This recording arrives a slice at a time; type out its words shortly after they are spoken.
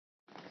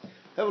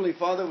Heavenly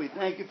Father, we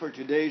thank you for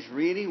today's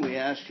reading. We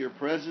ask your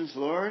presence,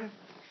 Lord,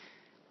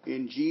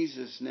 in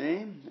Jesus'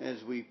 name,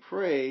 as we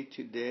pray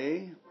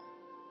today,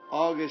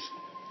 August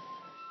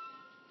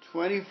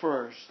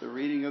 21st, the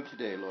reading of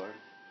today, Lord.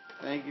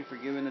 Thank you for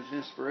giving us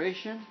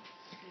inspiration.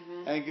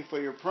 Amen. Thank you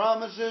for your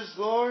promises,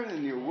 Lord,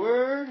 and your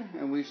word.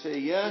 And we say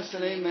yes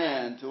and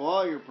amen to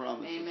all your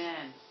promises.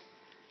 Amen.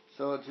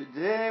 So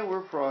today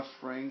we're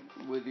prospering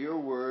with your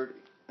word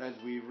as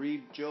we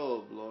read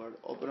Job, Lord.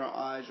 Open our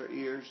eyes, our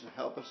ears, and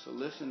help us to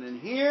listen and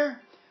hear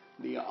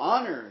the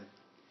honor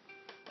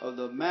of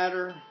the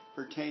matter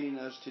pertaining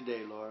to us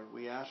today, Lord.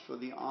 We ask for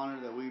the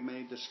honor that we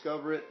may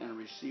discover it and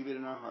receive it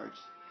in our hearts.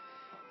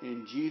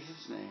 In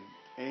Jesus' name,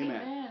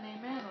 amen. Amen,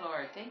 amen,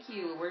 Lord. Thank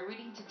you. We're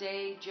reading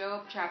today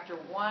Job chapter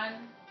 1,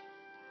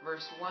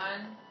 verse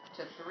 1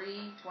 to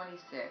 3:26.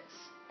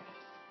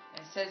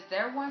 It says,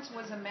 "There once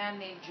was a man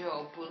named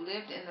Job who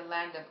lived in the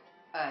land of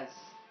Uz.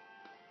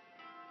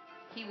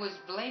 He was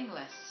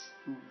blameless,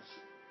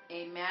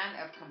 a man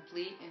of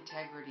complete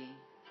integrity.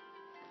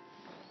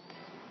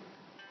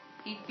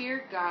 He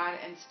feared God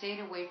and stayed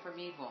away from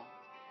evil.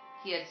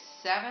 He had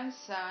 7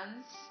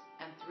 sons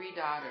and 3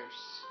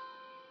 daughters.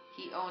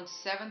 He owned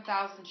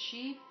 7,000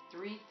 sheep,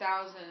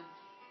 3,000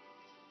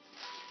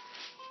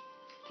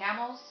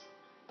 camels,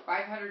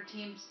 500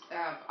 teams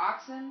of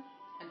oxen,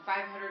 and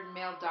 500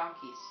 male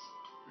donkeys.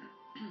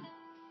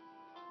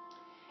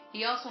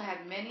 He also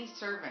had many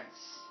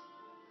servants.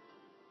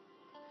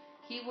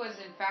 He was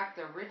in fact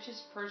the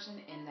richest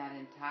person in that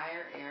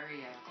entire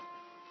area.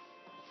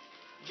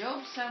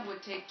 Job's son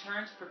would take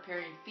turns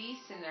preparing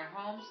feasts in their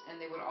homes,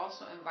 and they would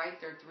also invite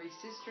their 3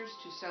 sisters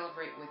to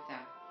celebrate with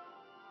them.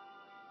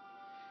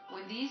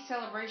 When these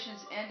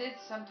celebrations ended,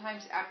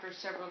 sometimes after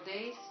several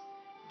days,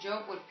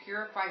 Job would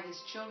purify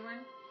his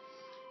children.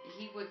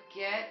 He would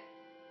get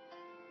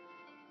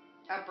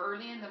up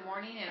early in the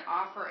morning and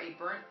offer a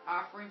burnt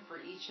offering for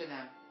each of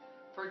them.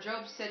 For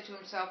Job said to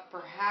himself,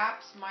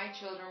 perhaps my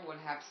children would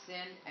have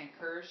sinned and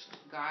cursed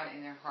God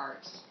in their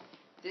hearts.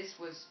 This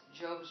was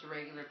Job's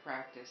regular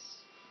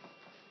practice.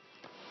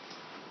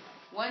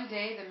 One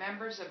day, the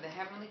members of the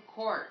heavenly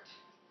court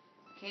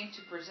came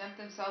to present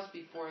themselves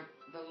before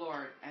the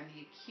Lord, and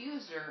the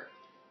accuser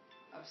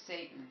of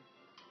Satan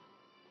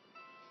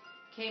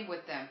came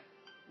with them.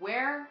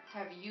 Where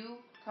have you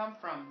come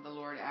from? The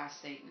Lord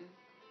asked Satan.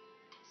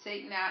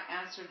 Satan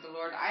answered the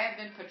Lord, I have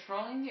been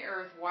patrolling the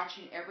earth,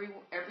 watching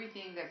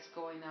everything that's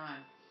going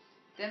on.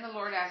 Then the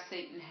Lord asked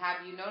Satan,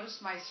 have you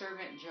noticed my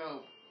servant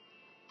Job?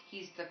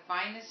 He's the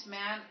finest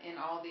man in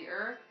all the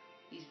earth.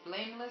 He's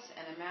blameless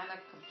and a man of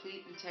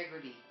complete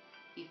integrity.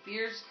 He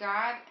fears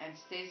God and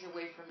stays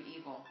away from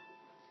evil.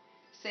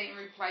 Satan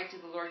replied to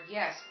the Lord,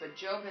 yes, but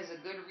Job has a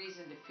good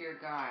reason to fear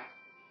God.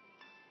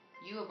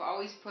 You have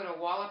always put a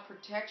wall of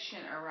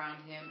protection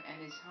around him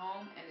and his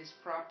home and his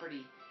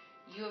property.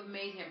 You have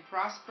made him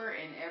prosper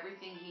in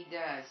everything he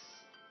does.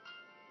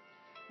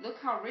 Look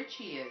how rich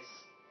he is.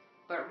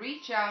 But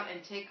reach out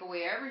and take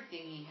away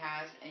everything he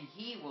has, and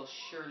he will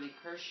surely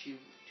curse you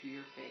to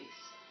your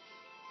face.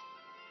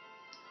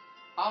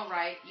 All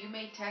right, you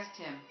may test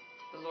him,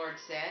 the Lord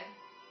said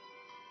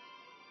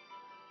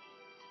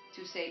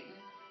to Satan.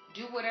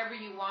 Do whatever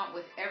you want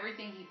with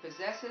everything he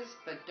possesses,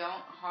 but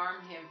don't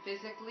harm him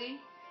physically.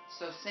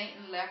 So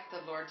Satan left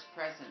the Lord's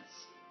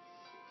presence.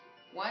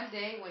 One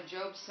day, when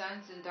Job's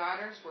sons and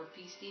daughters were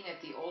feasting at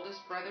the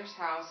oldest brother's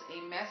house,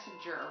 a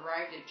messenger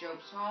arrived at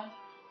Job's home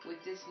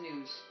with this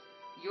news.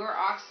 Your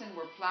oxen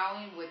were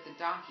plowing with the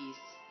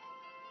donkeys,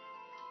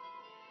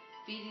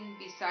 feeding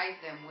beside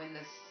them when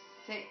the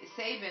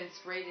Sabeans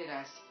raided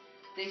us.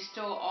 They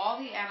stole all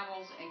the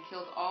animals and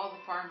killed all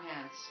the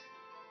farmhands.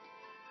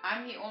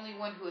 I'm the only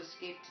one who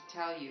escaped to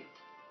tell you.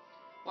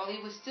 While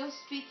he was still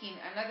speaking,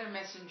 another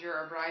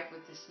messenger arrived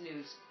with this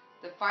news.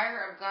 The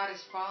fire of God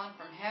has fallen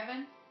from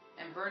heaven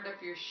and burned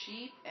up your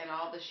sheep and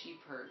all the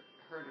sheep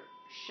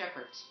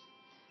shepherds.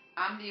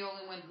 I'm the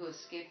only one who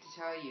escaped to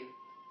tell you.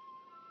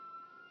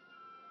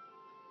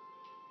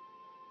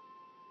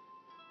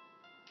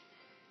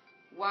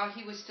 While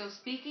he was still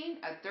speaking,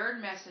 a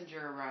third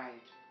messenger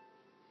arrived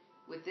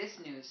with this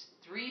news.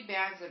 3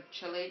 bands of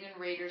Chaldean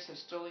raiders have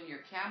stolen your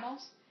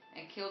camels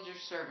and killed your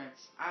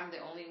servants. I'm the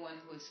only one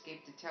who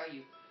escaped to tell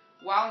you.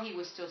 While he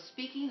was still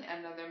speaking,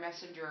 another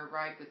messenger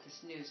arrived with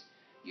this news.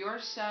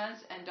 Your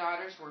sons and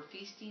daughters were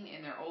feasting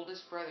in their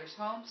oldest brother's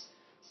homes.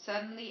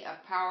 Suddenly, a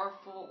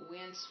powerful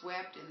wind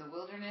swept in the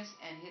wilderness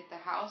and hit the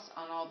house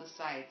on all the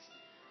sides.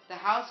 The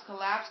house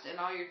collapsed and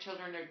all your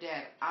children are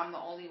dead. I'm the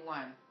only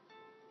one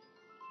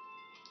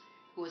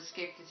who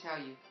escaped to tell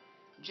you.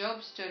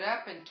 Job stood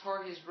up and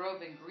tore his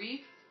robe in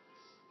grief.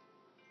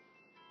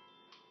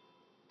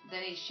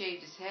 Then he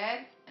shaved his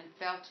head and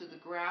fell to the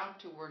ground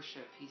to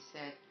worship. He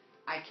said,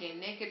 I came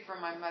naked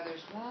from my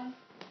mother's womb,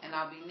 and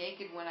I'll be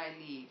naked when I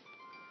leave.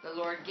 The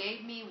Lord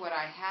gave me what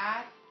I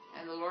had,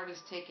 and the Lord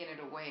has taken it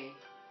away.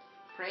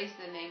 Praise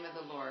the name of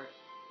the Lord.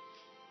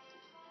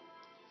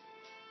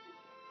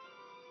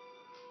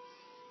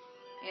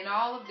 In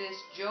all of this,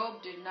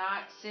 Job did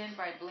not sin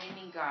by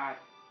blaming God.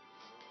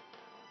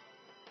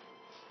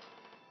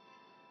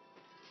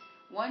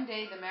 One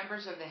day the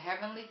members of the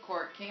heavenly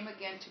court came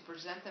again to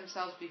present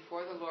themselves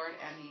before the Lord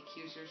and the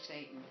accuser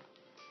Satan.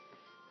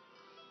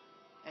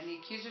 And the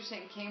accuser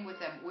Satan came with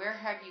them. Where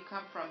have you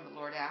come from? The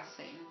Lord asked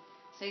Satan.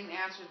 Satan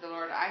answered the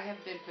Lord, I have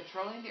been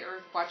patrolling the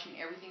earth,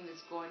 watching everything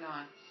that's going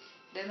on.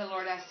 Then the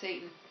Lord asked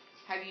Satan,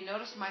 have you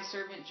noticed my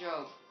servant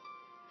Job?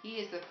 He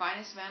is the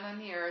finest man on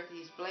the earth.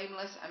 He's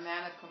blameless, a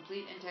man of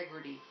complete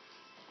integrity.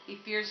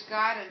 He fears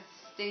God and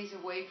stays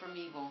away from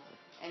evil.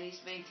 And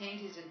he's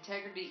maintained his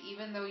integrity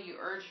even though you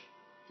urge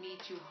me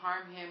to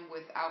harm him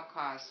without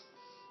cause.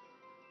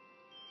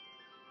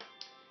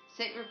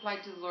 Satan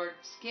replied to the Lord,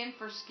 skin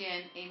for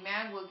skin, a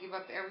man will give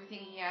up everything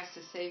he has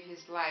to save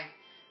his life.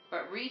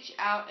 But reach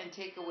out and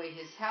take away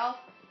his health,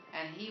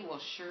 and he will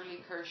surely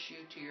curse you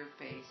to your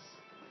face.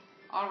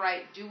 All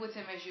right, do with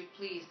him as you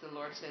please, the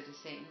Lord said to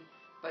Satan,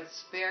 but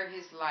spare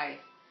his life.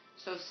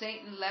 So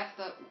Satan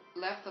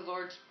left the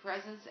Lord's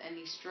presence, and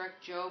he struck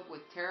Job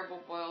with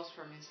terrible boils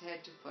from his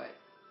head to foot.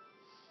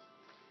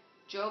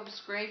 Job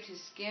scraped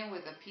his skin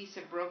with a piece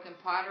of broken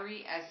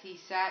pottery as he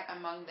sat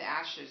among the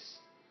ashes.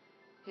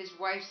 His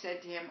wife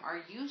said to him,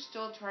 are you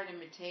still trying to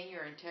maintain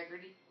your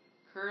integrity?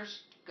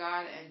 Curse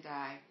God and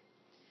die.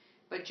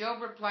 But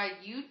Job replied,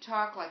 you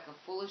talk like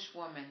a foolish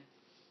woman.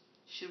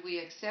 Should we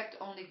accept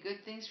only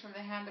good things from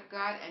the hand of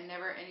God and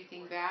never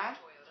anything bad?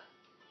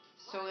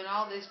 So in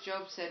all this,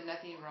 Job said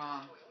nothing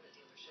wrong.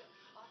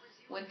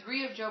 When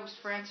 3 of Job's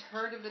friends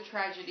heard of the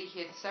tragedy he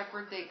had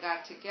suffered, they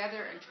got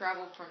together and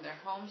traveled from their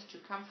homes to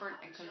comfort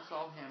and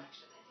console him.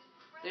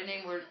 Their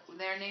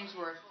names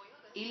were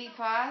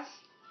Eliphaz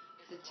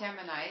the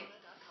Temanite,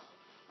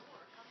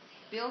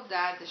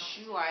 Bildad the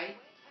Shuhite,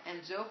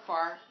 and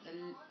Zophar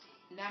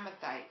the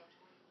Naamathite.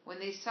 When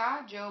they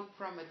saw Job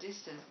from a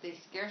distance, they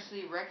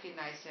scarcely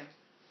recognized him.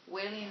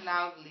 Wailing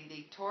loudly,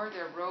 they tore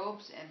their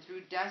robes and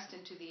threw dust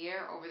into the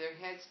air over their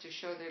heads to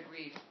show their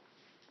grief.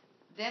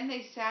 Then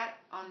they sat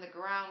on the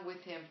ground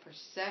with him for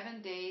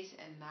 7 days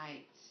and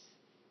nights.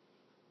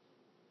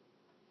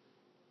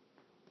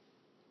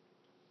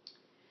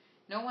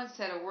 No one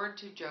said a word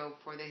to Job,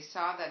 for they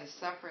saw that his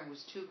suffering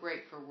was too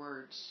great for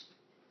words.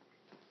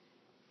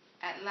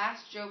 At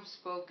last Job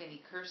spoke, and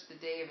he cursed the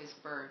day of his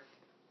birth.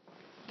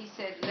 He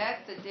said,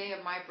 let the day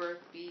of my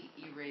birth be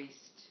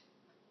erased,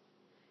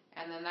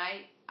 and the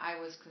night I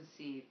was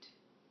conceived.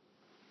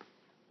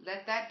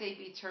 Let that day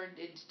be turned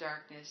into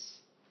darkness.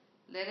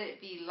 Let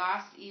it be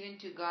lost even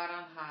to God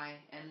on high,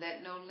 and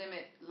let no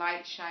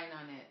light shine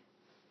on it.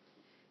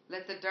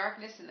 Let the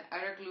darkness and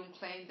utter gloom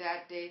claim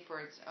that day for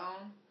its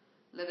own.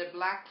 Let a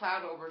black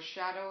cloud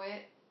overshadow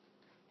it,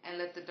 and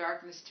let the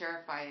darkness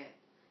terrify it.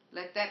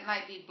 Let that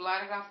night be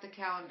blotted off the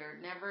calendar,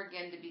 never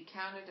again to be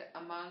counted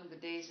among the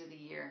days of the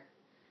year,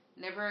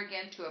 never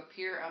again to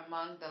appear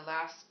among the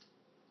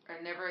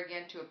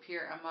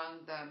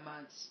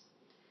months.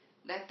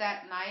 Let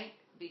that night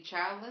be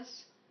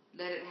childless,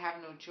 let it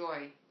have no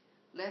joy.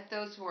 Let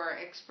those who are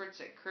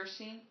experts at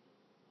cursing,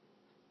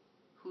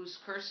 whose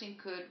cursing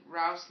could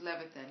rouse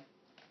Leviathan,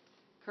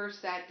 curse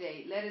that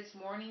day. Let its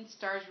morning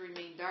stars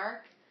remain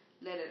dark.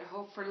 Let it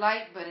hope for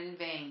light, but in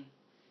vain.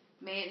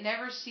 May it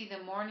never see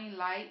the morning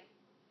light.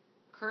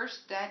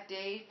 Curse that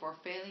day for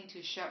failing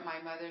to shut my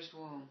mother's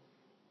womb,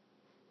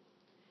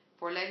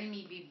 for letting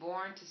me be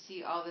born to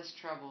see all this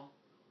trouble.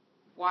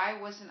 Why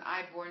wasn't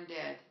I born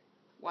dead?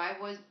 Why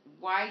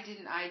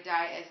didn't I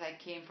die as I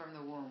came from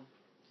the womb?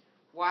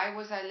 Why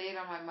was I laid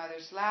on my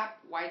mother's lap?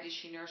 Why did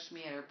she nurse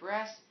me at her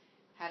breast?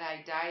 Had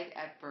I died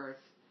at birth,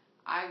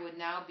 I would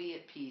now be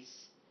at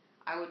peace.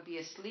 I would be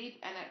asleep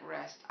and at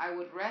rest. I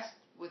would rest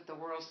with the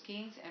world's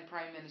kings and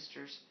prime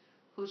ministers,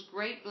 whose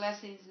great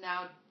blessings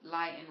now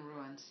lie in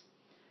ruins.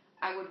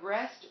 I would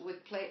rest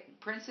with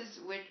princes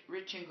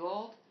rich in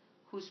gold,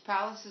 whose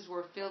palaces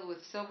were filled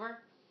with silver.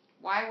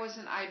 Why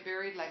wasn't I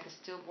buried like a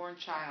stillborn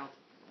child,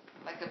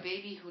 like a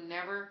baby who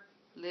never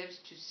lives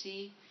to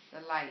see the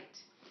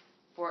light?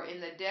 For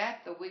in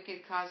death the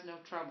wicked cause no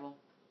trouble.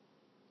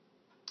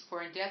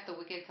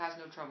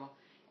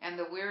 And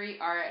the weary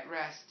are at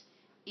rest.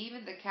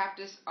 Even the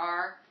captives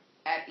are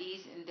at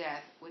ease in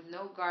death, with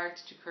no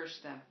guards to curse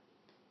them.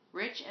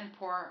 Rich and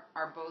poor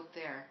are both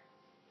there,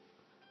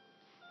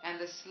 and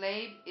the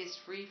slave is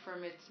free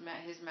from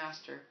his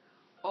master.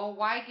 Oh,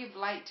 why give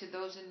light to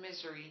those in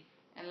misery,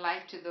 and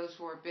life to those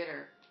who are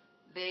bitter?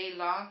 They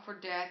long for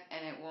death,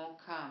 and it won't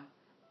come.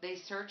 They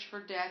search for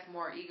death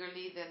more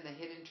eagerly than the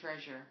hidden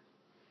treasure.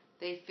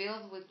 They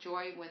filled with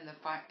joy when they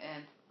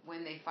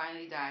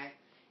finally die,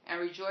 and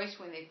rejoice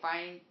when they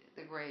find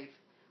the grave.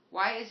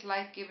 Why is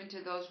life given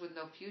to those with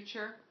no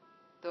future,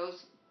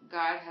 those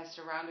God has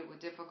surrounded with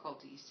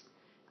difficulties?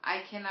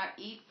 I cannot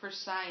eat for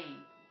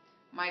sighing.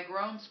 My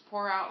groans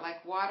pour out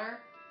like water.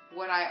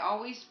 What I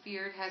always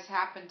feared has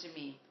happened to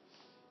me.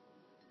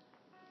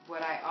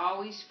 What I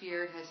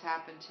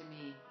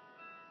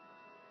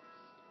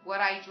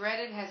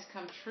dreaded has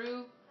come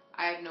true.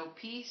 I have no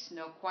peace,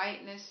 no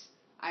quietness.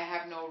 I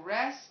have no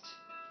rest.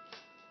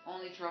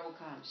 Only trouble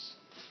comes.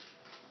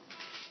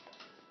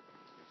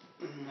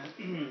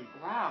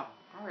 Wow,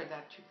 I read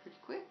that too pretty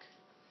quick.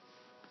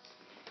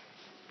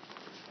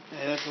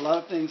 And there's a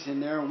lot of things in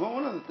there.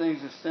 One of the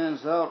things that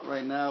stands out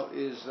right now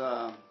is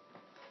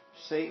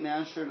Satan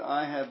answered,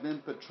 I have been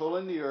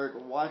patrolling the earth,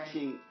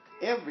 watching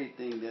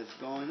everything that's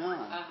going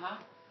on. Uh-huh.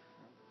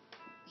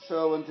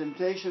 So when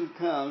temptation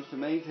comes, to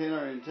maintain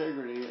our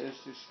integrity is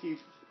to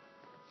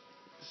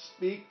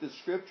speak the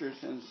scriptures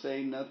and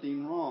say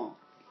nothing wrong.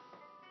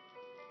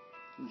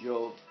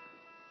 Job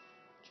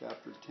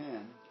chapter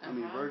 10,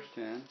 verse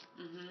 10.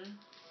 Mm-hmm.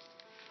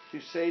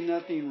 To say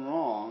nothing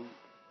wrong.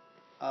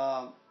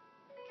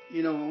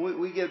 When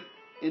we get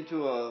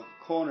into a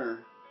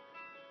corner,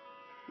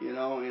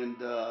 and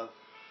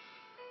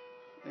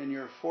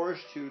you're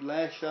forced to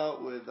lash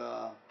out with,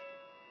 I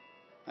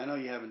know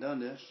you haven't done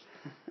this,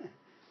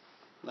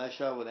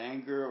 lash out with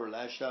anger or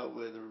lash out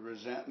with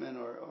resentment,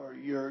 or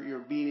you're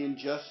being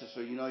injustice,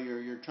 or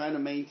you're trying to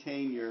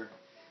maintain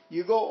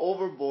you go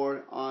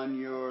overboard on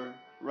your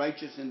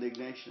righteous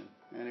indignation,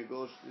 and it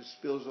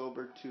spills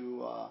over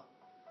to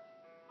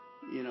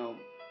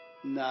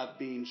not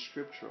being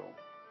scriptural.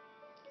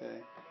 Okay,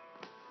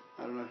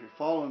 I don't know if you're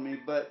following me,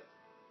 but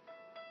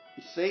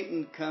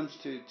Satan comes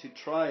to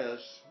try us,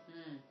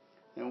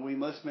 and we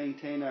must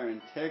maintain our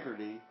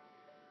integrity.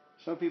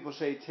 Some people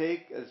say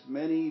take as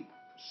many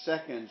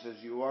seconds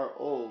as you are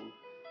old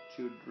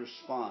to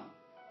respond.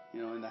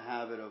 In the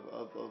habit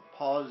of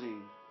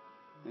pausing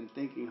and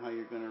thinking how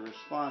you're going to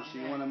respond. So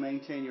you want to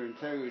maintain your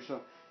integrity. So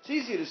it's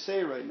easy to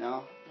say right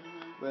now,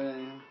 but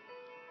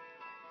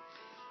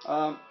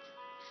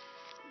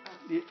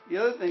the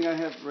other thing I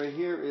have right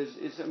here is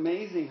it's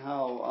amazing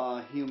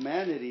how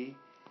humanity,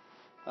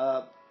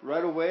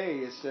 right away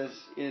it says,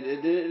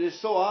 it is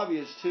so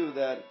obvious too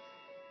that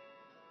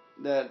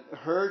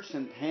hurts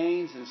and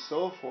pains and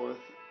so forth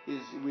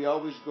we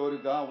always go to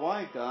God.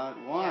 Why, God?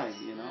 Why?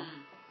 Yes.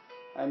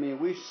 I mean,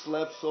 we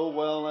slept so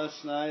well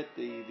last night.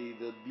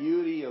 The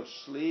beauty of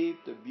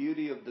sleep, the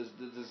beauty of the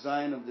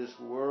design of this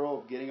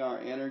world, getting our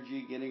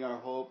energy, getting our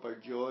hope, our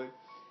joy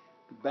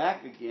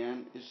back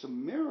again, is a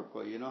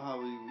miracle. You know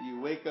how you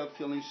wake up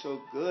feeling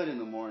so good in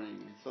the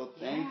morning, and so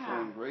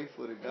thankful and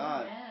grateful to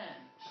God. Amen.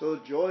 So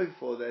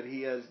joyful that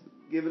He has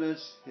given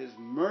us His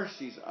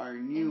mercies are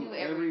new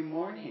every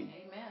morning.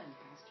 Amen.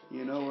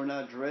 We're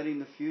not dreading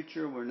the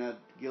future. We're not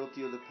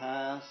guilty of the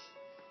past.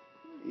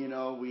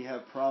 We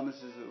have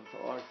promises of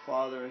our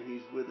Father.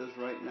 He's with us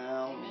right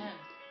now. Amen.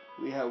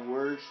 We have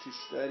words to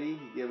study.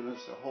 He's given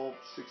us a whole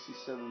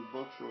 67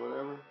 books or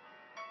whatever.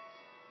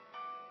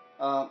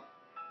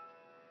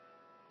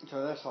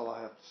 So that's all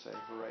I have to say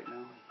for right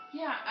now.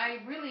 Yeah, I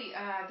really,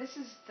 I've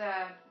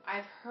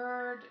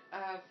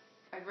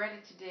read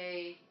it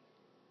today.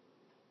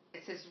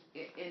 It says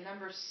in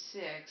number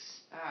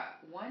 6,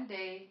 one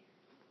day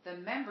the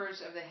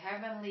members of the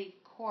heavenly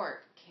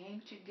court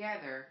came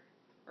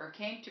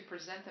to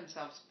present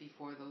themselves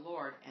before the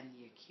Lord and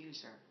the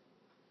accuser.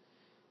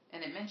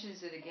 And it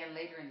mentions it again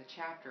later in the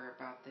chapter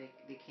about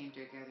they came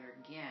together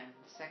again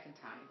the second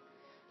time.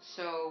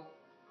 So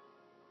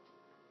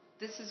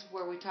this is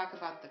where we talk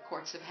about the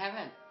courts of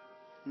heaven.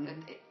 Mm-hmm.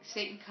 That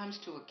Satan comes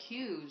to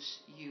accuse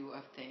you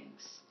of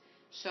things.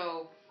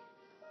 So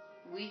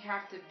we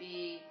have to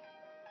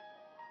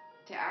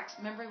ask.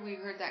 Remember we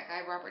heard that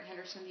guy Robert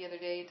Henderson the other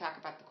day talk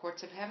about the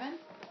courts of heaven?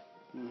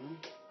 Mm-hmm.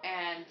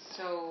 And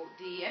so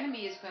the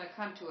enemy is going to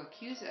come to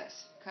accuse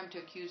us.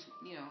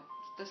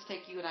 Let's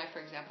take you and I, for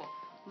example.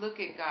 Look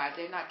at God.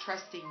 They're not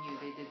trusting you.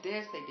 They did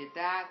this, they did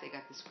that, they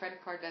got this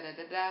credit card,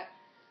 da-da-da-da.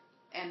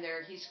 And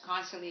he's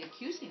constantly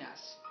accusing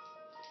us.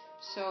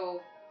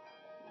 So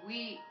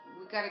we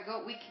got to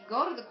go. We can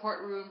go to the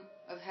courtroom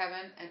of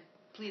heaven and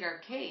plead our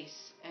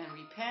case and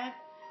repent,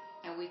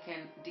 and we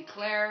can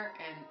declare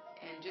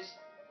and just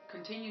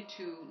continue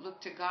to look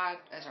to God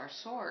as our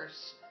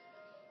source.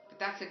 But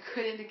that's a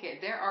good indicator.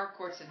 There are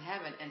courts in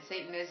heaven, and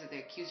Satan is the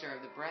accuser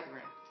of the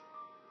brethren.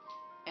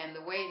 And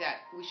the way that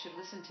we should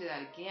listen to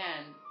that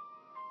again,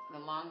 the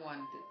long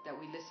one that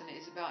we listen to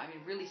Isabel,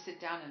 really sit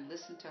down and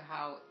listen to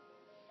how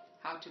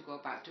to go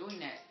about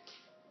doing it.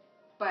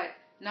 But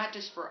not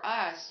just for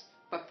us,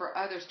 but for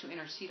others to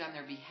intercede on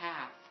their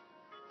behalf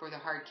for the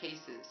hard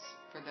cases,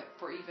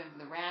 for even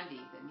the Randy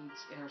that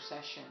needs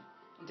intercession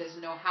and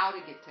doesn't know how to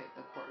get to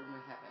the courtroom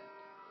of heaven.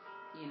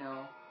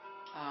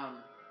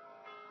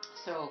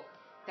 So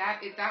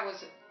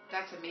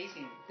that's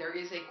amazing. There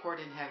is a court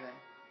in heaven,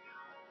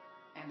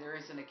 and there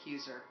is an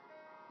accuser,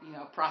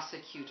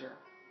 prosecutor,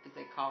 as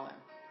they call him,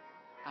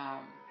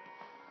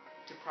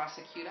 to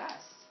prosecute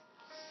us.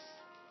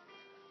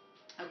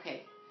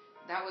 Okay,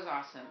 that was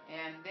awesome.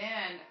 And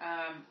then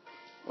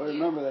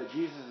remember that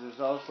Jesus is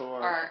also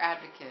our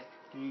advocate.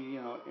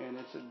 And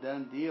it's a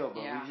done deal.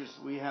 But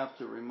we have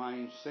to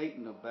remind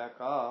Satan to back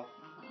off.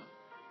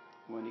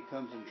 When he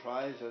comes and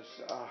tries us,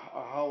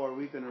 how are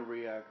we going to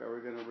react? Are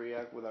we going to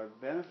react with our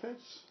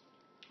benefits?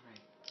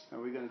 Right. Are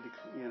we going to,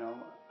 are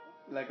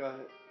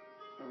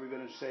we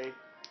going to say,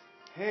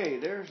 hey,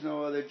 there's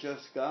no other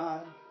just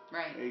God.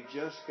 Right. A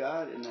just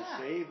God and a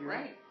Savior.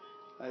 Right.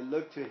 I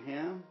look to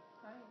Him,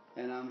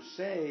 and I'm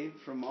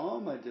saved from all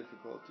my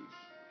difficulties.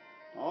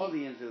 All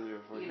the ends of the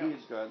earth, for He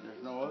is God,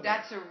 there's no other.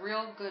 That's a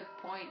real good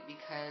point,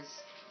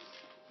 because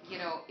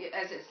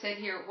as it said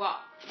here, well,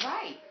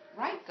 right,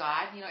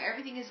 God,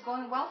 everything is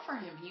going well for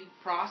him. You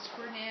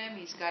prospered him.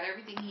 He's got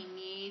everything he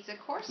needs. Of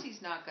course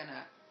he's not going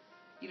to,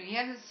 he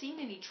hasn't seen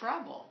any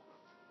trouble.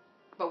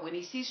 But when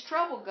he sees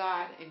trouble,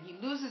 God, and he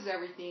loses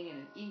everything,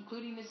 and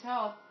including his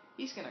health,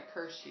 he's going to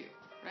curse you,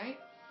 right?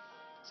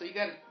 So you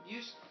got to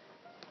use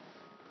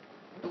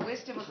the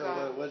wisdom of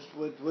God. So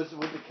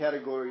what's the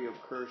category of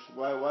curse?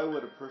 Why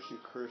would a person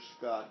curse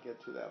God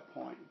get to that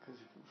point? Because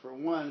for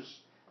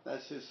once,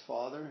 that's his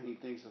father. He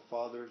thinks the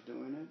father is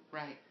doing it.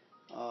 Right.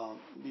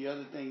 The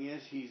other thing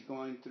is he's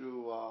going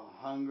through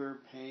hunger,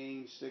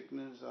 pain,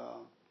 sickness,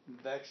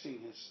 vexing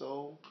his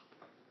soul,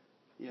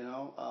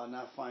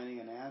 not finding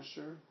an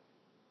answer.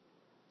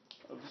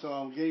 So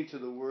I'm getting to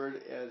the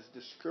word as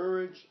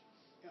discouraged,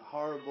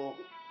 horrible,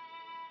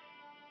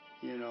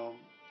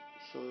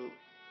 so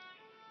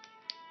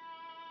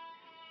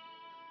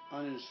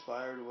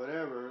uninspired,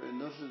 whatever. And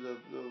those are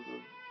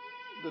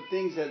the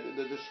things that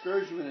the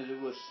discouragement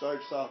is what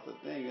starts off the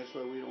thing. That's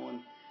why we don't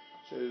want to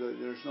say that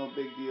there's no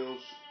big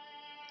deals.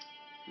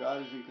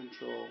 God is in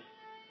control.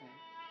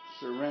 Right.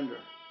 Surrender.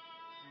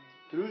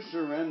 Right. Through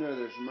surrender,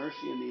 there's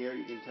mercy in the air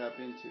you can tap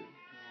into. Yeah.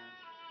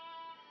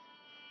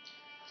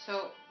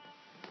 So,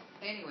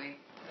 anyway,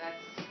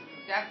 that's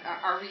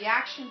our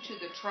reaction to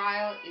the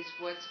trial is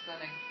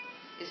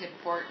is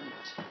important.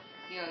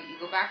 You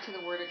go back to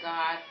the Word of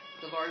God.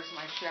 The Lord is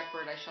my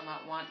shepherd; I shall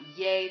not want.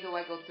 Yea, though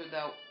I go through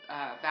the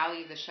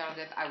valley of the shadow of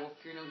death, I will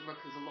fear no evil,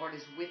 because the Lord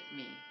is with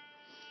me.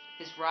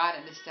 His rod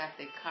and his staff,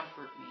 they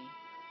comfort me.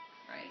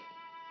 Right.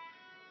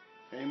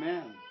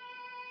 Amen.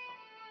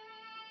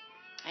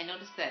 I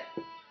noticed that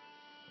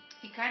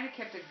he kind of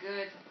kept a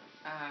good.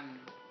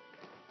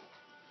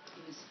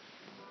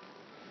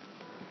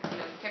 He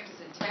kept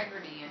his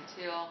integrity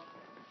until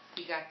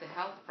he got the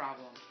health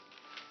problem,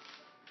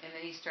 and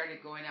then he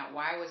started going out.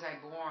 Why was I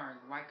born?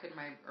 Why couldn't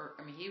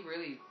he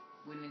really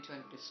went into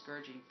a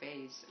discouraging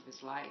phase of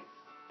his life.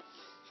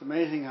 It's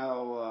amazing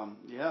how.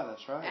 Yeah,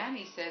 that's right. And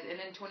he said, and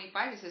in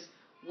 25 he says,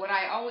 "What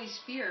I always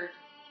feared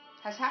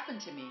has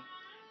happened to me."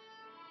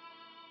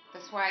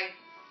 That's why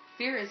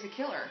fear is a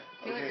killer.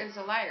 Fear is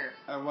a liar.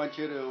 I want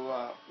you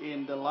to,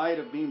 in the light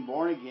of being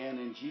born again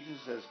and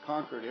Jesus has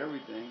conquered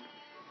everything,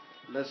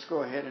 let's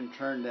go ahead and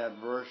turn that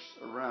verse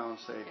around.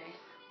 Say, okay.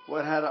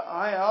 What had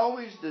I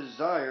always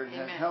desired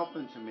has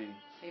happened to me.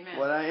 Amen.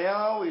 What I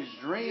always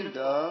dreamed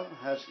of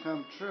has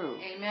come true.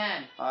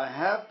 Amen. I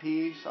have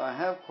peace. I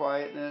have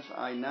quietness.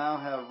 I now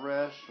have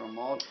rest from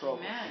all trouble.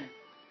 Amen.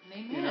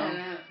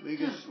 Amen. We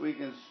can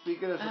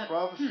speak it as a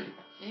prophecy.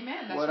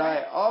 Amen. That's what right.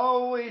 I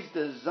always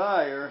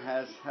desire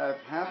has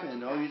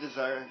happened. Oh, you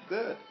desire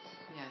good.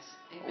 Yes.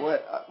 Amen.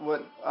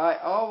 What I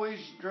always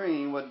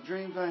dream, what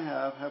dreams I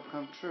have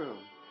come true.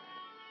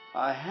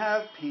 I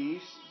have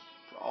peace,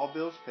 all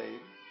bills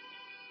paid,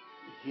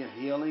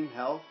 healing,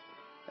 health,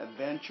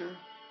 adventure,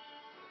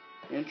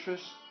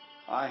 interest.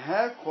 I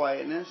have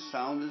quietness,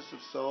 soundness of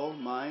soul,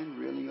 mind,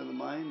 reeling of the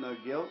mind, no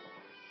guilt.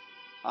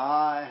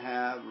 I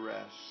have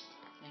rest.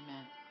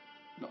 Amen.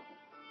 No.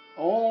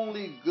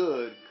 Only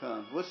good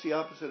comes. What's the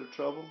opposite of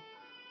trouble?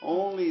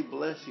 Only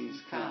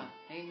blessings come.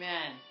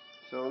 Amen.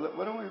 So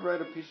why don't we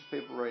write a piece of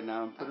paper right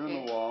now and put it on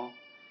the wall,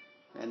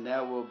 and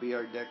that will be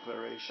our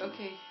declaration.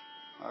 Okay.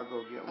 I'll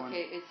go get one.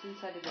 Okay, it's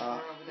inside of the drawer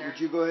over there. Would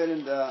you go ahead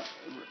and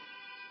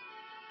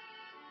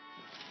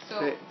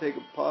take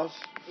a pause?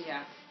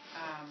 Yeah.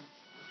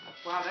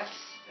 Wow,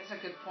 that's a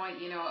good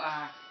point.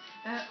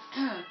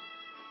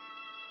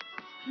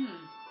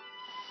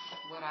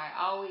 What I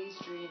always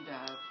dreamed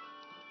of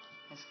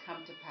has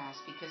come to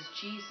pass because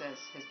Jesus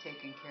has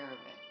taken care of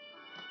it.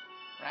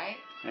 Right?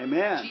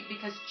 Amen.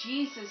 Because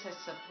Jesus has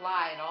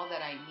supplied all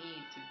that I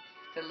need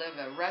to live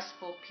a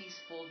restful,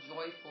 peaceful,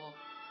 joyful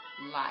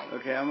life.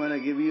 Okay, I'm going to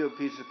give you a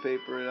piece of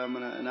paper, and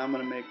I'm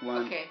going to make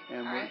one. Okay.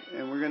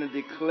 And we're going to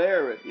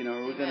declare it. We're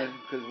going to,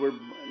 because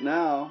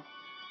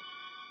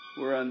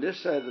we're on this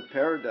side of the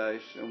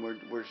paradise, and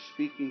we're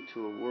speaking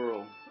to a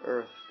world,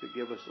 earth, to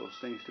give us those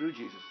things through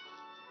Jesus.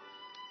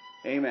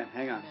 Amen.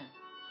 Hang on. Amen.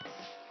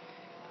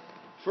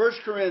 1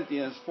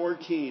 Corinthians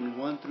 14,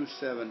 1 through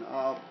 7.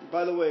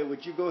 By the way,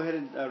 would you go ahead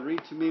and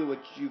read to me what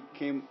you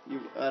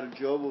out of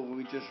Job, what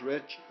we just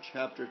read,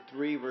 chapter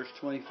 3, verse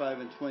 25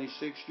 and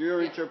 26,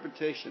 your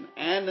interpretation,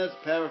 and that's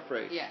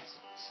paraphrase. Yes.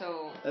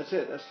 So that's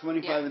it. That's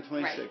 25 and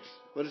 26. Right.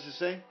 What does it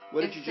say?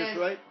 What did you just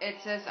write? It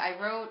says,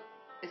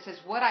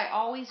 what I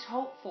always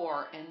hoped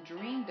for and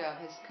dreamed of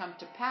has come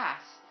to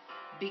pass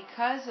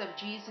because of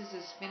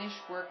Jesus'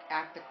 finished work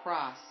at the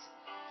cross.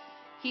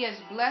 He has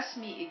blessed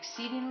me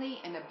exceedingly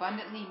and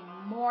abundantly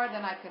more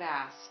than I could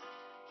ask.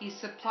 He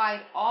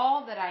supplied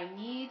all that I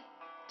need,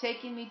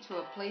 taking me to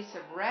a place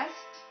of rest,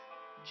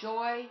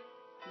 joy,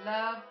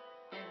 love,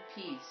 and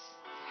peace.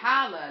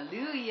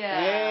 Hallelujah.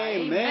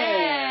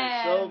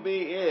 Amen. So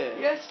be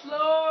it. Yes,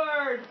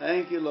 Lord.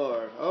 Thank you,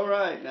 Lord. All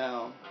right,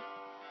 now.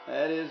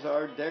 That is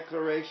our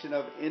declaration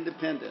of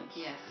independence.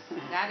 Yes.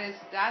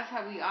 That's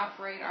how we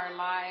operate our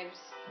lives.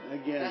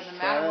 Against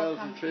trials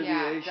and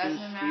tribulations,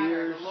 doesn't matter.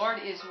 fears. The Lord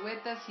is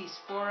with us. He's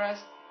for us.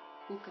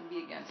 Who can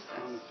be against us?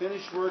 On the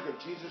finished work of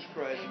Jesus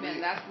Christ.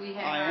 Amen. We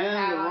have I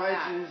am the on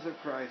righteousness of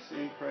Christ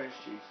in Christ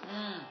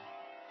Jesus.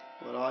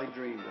 What I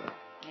dreamed of.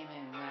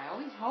 Amen. What I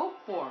always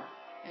hoped for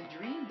and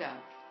dreamed of.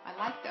 I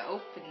like the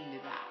opening to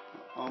that.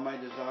 All my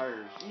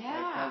desires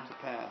have come to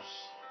pass.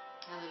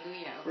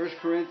 Hallelujah. 1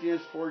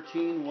 Corinthians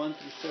 14, 1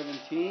 through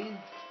 17.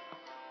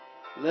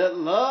 Let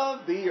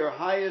love be your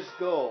highest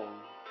goal.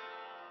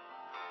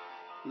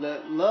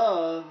 Let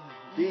love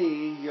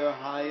be your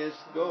highest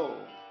goal.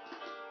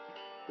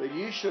 But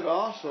you should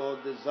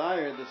also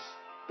desire the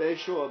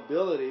special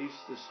abilities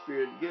the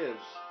Spirit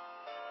gives,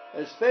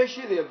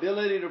 especially the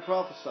ability to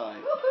prophesy.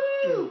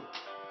 Woo-hoo!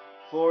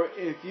 For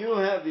if you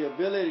have the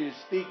ability to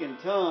speak in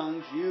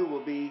tongues, you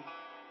will be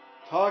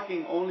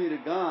talking only to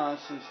God,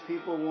 since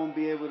people won't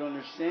be able to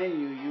understand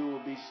you. You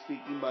will be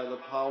speaking by the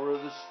power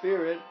of the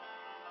Spirit,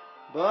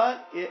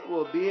 but it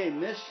will be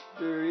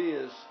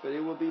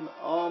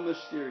all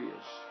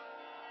mysterious.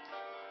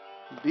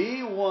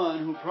 Be one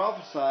who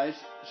prophesies,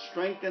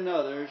 strengthen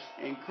others,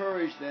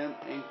 encourage them,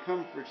 and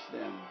comforts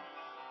them.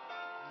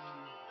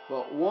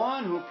 But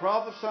one who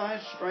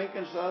prophesies,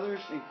 strengthens others,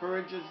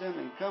 encourages them,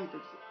 and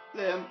comforts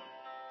them.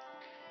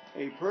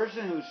 A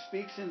person who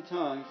speaks in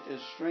tongues is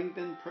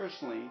strengthened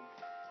personally,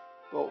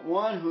 but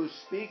one who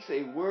speaks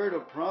a word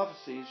of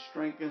prophecy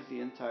strengthens the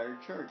entire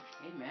church.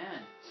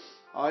 Amen.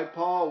 I,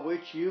 Paul,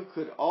 wish you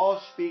could all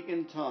speak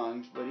in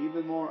tongues, but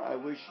even more, I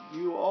wish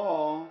you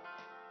all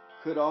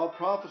could all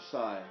prophesy.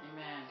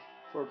 Amen.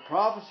 For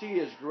prophecy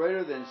is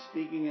greater than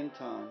speaking in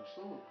tongues,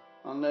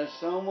 unless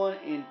someone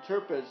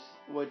interprets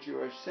what you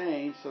are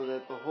saying, so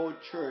that the whole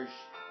church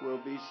will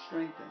be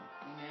strengthened.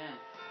 Amen.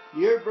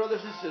 Dear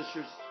brothers and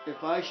sisters,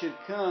 if I should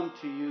come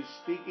to you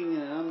speaking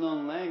in an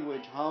unknown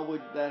language, how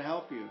would that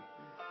help you?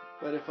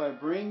 But if I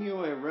bring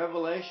you a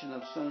revelation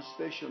of some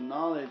special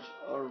knowledge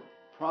or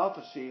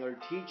prophecy or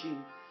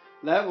teaching,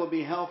 that will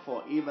be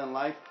helpful. Even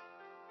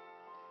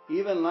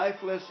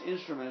lifeless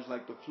instruments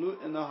like the flute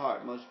and the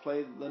harp must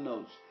play the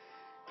notes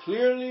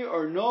clearly,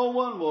 or no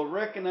one will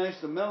recognize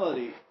the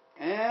melody.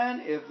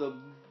 And if the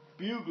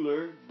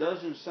bugler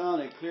doesn't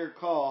sound a clear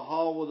call,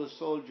 how will the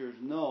soldiers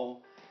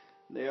know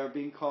they are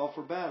being called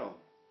for battle?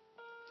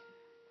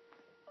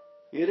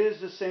 It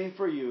is the same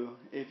for you.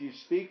 If you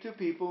speak to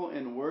people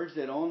in words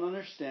they don't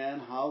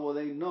understand, how will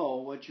they know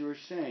what you are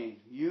saying?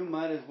 You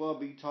might as well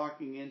be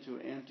talking into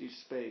empty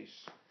space.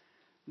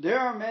 There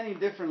are many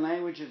different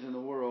languages in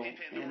the world,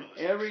 and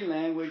every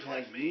language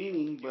has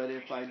meaning, but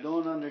if I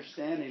don't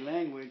understand a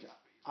language,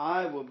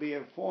 I will be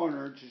a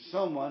foreigner to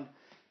someone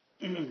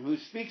who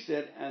speaks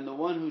it, and the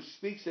one who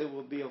speaks it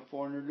will be a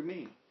foreigner to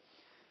me.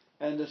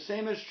 And the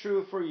same is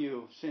true for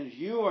you. Since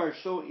you are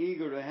so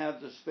eager to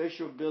have the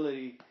special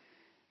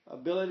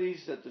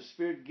abilities that the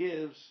Spirit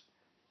gives,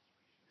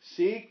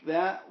 seek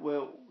that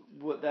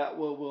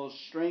will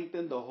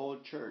strengthen the whole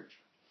church.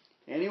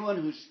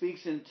 Anyone who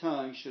speaks in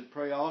tongues should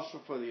pray also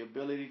for the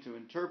ability to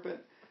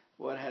interpret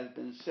what has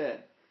been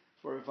said.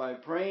 For if I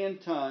pray in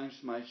tongues,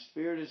 my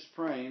spirit is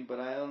praying, but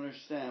I don't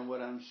understand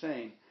what I'm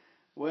saying.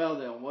 Well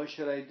then, what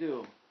should I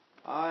do?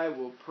 I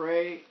will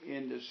pray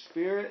in the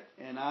Spirit,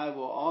 and I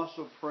will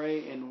also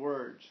pray in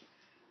words.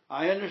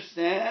 I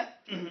understand.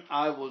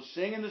 I will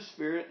sing in the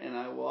Spirit, and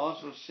I will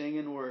also sing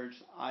in words.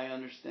 I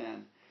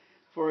understand.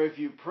 For if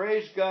you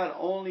praise God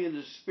only in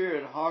the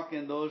Spirit, how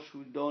can those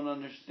who don't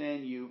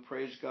understand you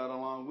praise God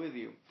along with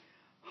you?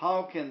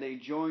 How can they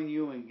join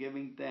you in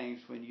giving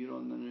thanks when you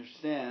don't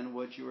understand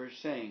what you are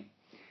saying?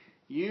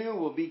 You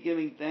will be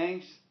giving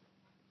thanks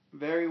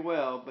very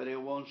well, but it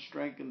won't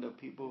strengthen the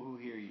people who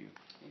hear you.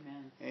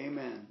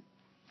 Amen.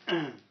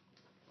 Amen.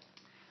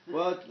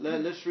 Well,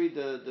 let's read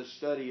the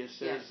study. It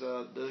says,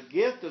 the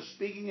gift of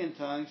speaking in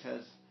tongues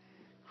has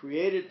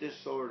created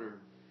disorder.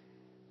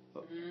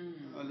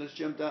 Let's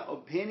jump down.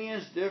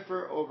 Opinions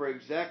differ over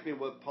exactly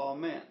what Paul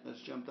meant.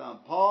 Let's jump down.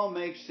 Paul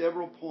makes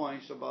several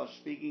points about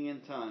speaking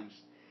in tongues.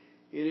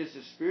 It is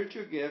a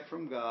spiritual gift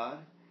from God.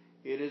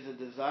 It is a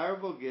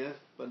desirable gift,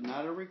 but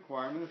not a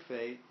requirement of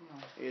faith.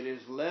 No. It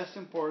is less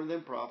important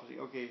than prophecy.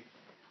 Okay.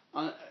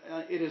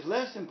 It is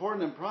less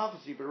important than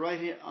prophecy, but right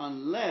here,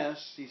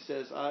 unless, he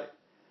says,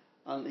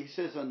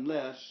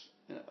 unless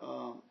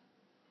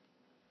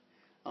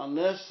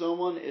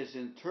someone is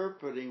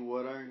interpreting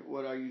what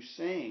are you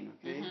saying,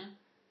 okay? Mm-hmm.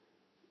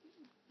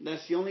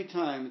 That's the only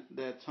time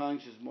that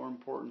tongues is more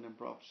important than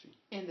prophecy.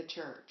 In the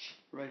church.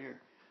 Right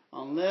here.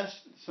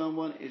 Unless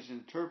someone is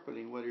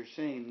interpreting what you're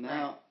saying,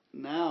 now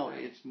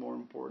it's more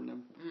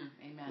important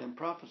than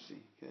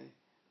prophecy, okay?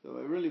 So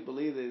I really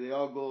believe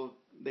that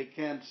they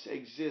can't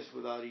exist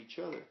without each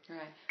other.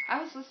 Right.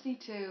 I was listening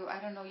to, I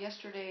don't know,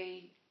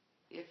 yesterday,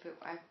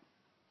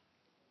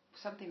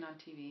 something on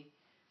TV,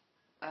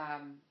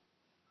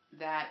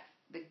 that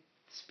the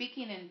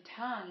speaking in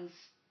tongues,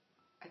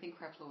 I think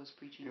Creflo was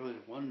preaching. It was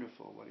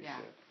wonderful what he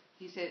said.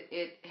 He said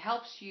it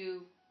helps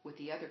you with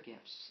the other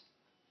gifts.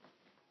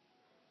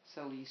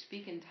 So you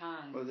speak in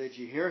tongues. Well, did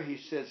you hear? He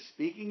said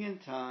speaking in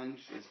tongues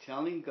is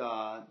telling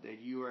God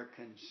that you are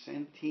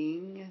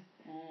consenting,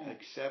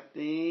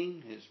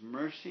 accepting His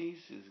mercies,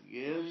 His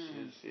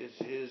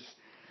gifts,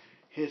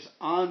 His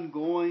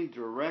ongoing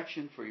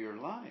direction for your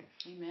life.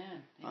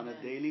 Amen. On a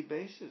Amen. daily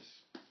basis.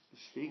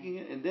 Speaking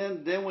it. And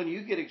then when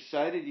you get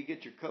excited, you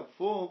get your cup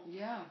full,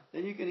 Yeah.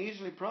 then you can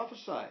easily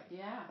prophesy.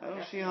 Yeah. I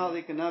don't see how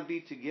they cannot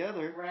be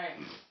together. Right.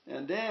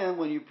 And then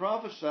when you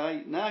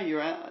prophesy, now you're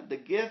at the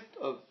gift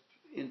of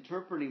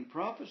interpreting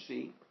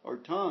prophecy or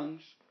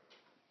tongues.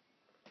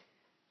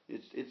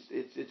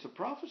 It's a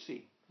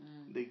prophecy.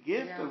 The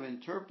gift of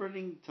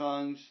interpreting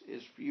tongues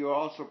is you're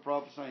also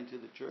prophesying to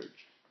the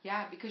church.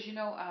 Yeah, because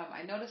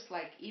I noticed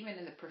like even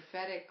in the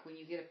prophetic, when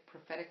you get a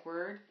prophetic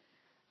word,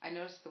 I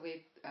noticed the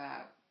way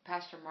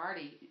Pastor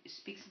Marty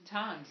speaks in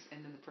tongues,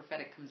 and then the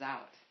prophetic comes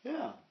out.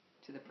 Yeah.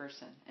 To the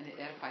person, and it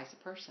edifies the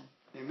person.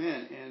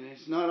 Amen. And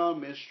it's not all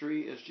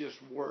mystery; it's just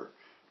work,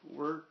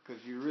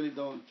 because you really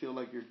don't feel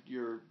like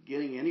you're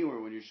getting anywhere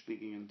when you're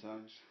speaking in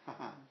tongues.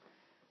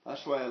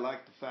 That's why I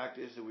like the fact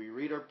is that we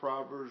read our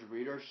Proverbs,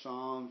 read our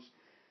Psalms,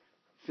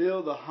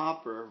 fill the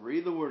hopper,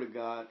 read the Word of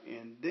God,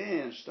 and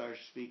then start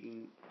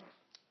speaking,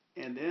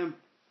 and then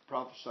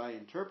prophesy,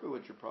 interpret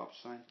what you're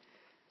prophesying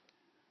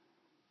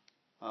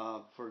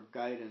for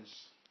guidance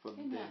for the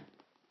day.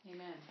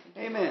 Amen.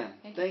 Amen.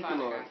 Thank you,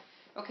 Lord.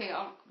 Okay,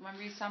 I'm going to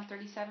read Psalm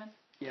 37.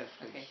 Yes,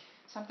 please. Okay.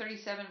 Psalm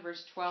 37,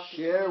 verse 12 to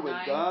 29. Share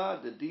with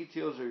God the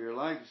details of your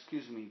life.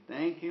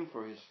 Thank Him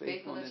for His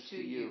faithfulness to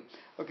you.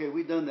 Okay,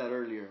 we done that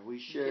earlier. We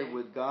shared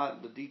with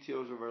God the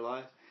details of our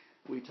life.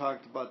 We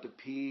talked about the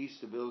peace,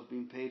 the bills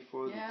being paid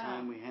for, the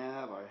time we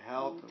have, our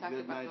health, a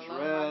good night's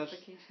rest.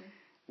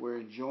 We're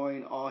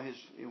enjoying all His.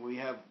 We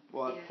have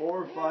 4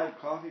 or 5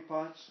 coffee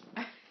pots.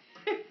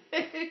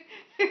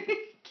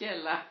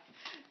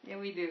 Yeah,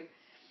 we do.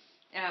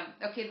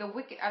 Okay, the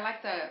wicked.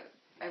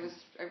 I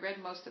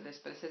read most of this,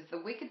 but it says the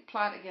wicked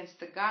plot against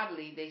the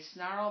godly. They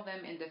snarl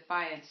them in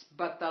defiance,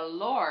 but the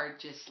Lord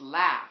just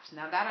laughs.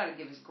 Now that ought to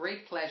give us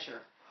great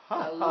pleasure.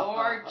 The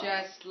Lord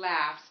just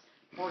laughs,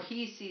 for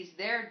He sees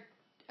their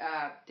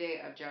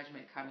day of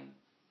judgment coming.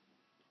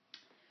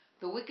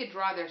 The wicked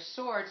draw their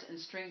swords and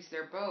strings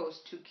their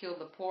bows to kill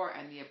the poor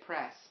and the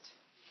oppressed,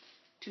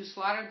 to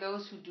slaughter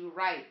those who do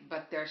right,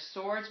 but their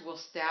swords will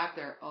stab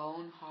their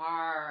own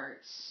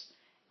hearts,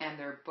 and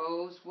their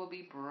bows will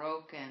be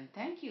broken.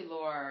 Thank you,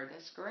 Lord.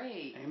 That's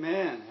great.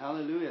 Amen.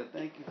 Hallelujah.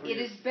 Thank you for It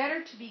is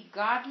better to be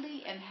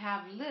godly and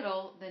have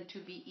little than to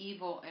be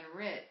evil and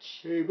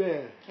rich.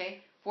 Amen.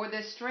 Okay? For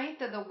the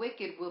strength of the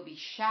wicked will be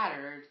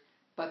shattered,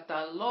 but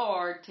the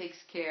Lord takes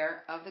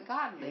care of the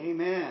godly.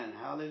 Amen.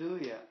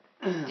 Hallelujah.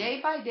 Day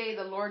by day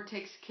the Lord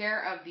takes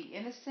care of the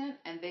innocent,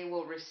 and they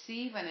will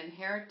receive an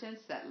inheritance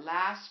that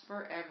lasts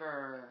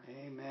forever.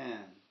 Amen.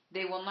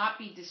 They will not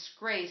be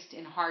disgraced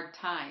in hard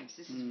times.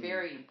 This is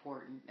very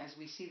important as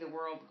we see the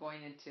world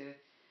going into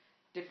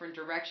different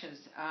directions.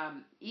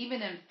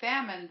 Even in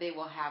famine, they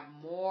will have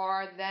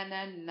more than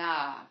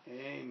enough.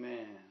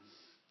 Amen.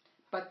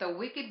 But the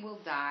wicked will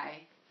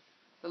die.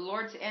 The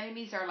Lord's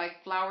enemies are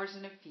like flowers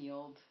in a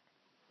field.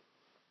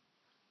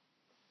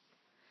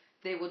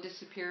 They will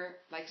disappear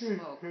like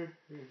smoke.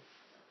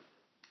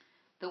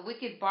 The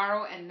wicked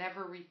borrow and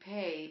never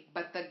repay,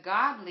 but the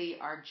godly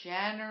are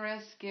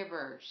generous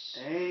givers.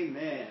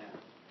 Amen.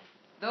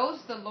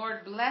 Those the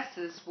Lord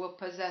blesses will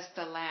possess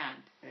the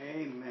land.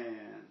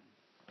 Amen.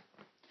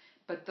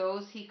 But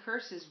those He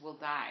curses will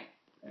die.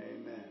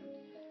 Amen.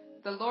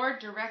 The Lord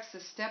directs the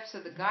steps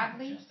of the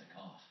godly.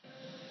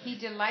 He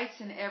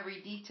delights in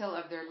every detail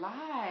of their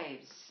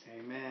lives.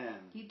 Amen.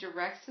 He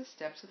directs the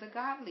steps of the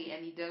godly,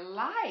 and He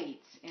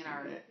delights in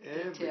our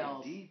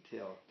details.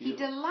 He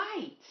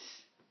delights.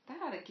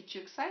 That ought to get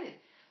you excited.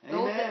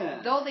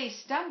 Amen. Though they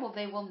stumble,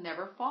 they will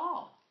never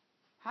fall.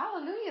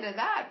 Hallelujah to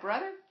that,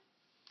 brother.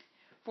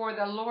 For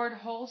the Lord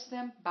holds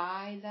them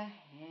by the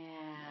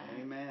hand.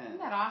 Amen. Isn't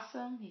that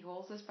awesome? He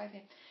holds us by the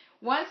hand.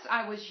 Once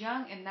I was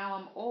young and now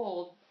I'm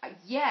old,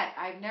 yet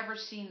I've never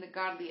seen the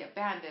godly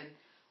abandoned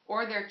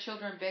or their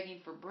children begging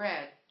for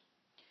bread.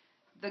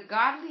 The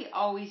godly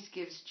always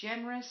gives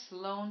generous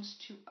loans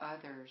to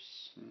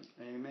others.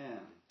 Amen.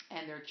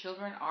 And their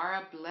children are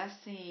a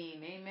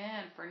blessing.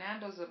 Amen.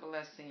 Fernando's a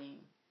blessing.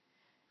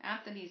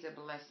 Anthony's a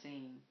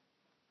blessing.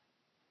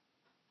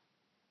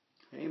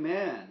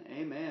 Amen.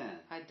 Amen.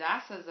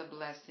 Hadassah's a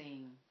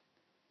blessing.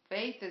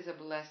 Faith is a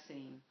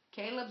blessing.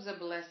 Caleb's a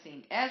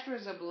blessing.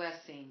 Ezra's a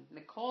blessing.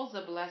 Nicole's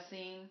a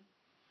blessing.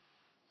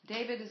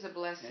 David is a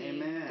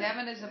blessing. Amen.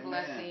 Devin is a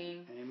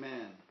blessing.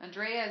 Amen.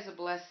 Andrea is a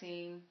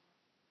blessing.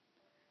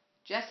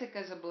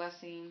 Jessica's a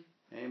blessing.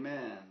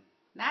 Amen.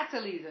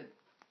 Natalie's a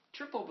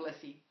triple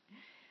blessing.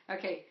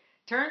 Okay.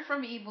 Turn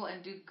from evil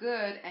and do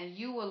good, and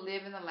you will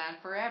live in the land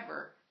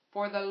forever.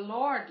 For the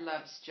Lord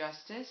loves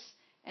justice,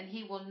 and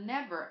He will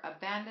never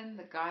abandon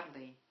the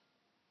godly.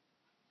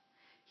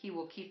 He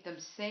will keep them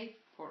safe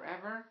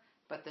forever,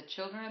 but the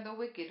children of the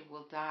wicked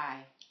will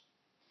die.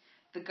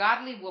 The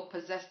godly will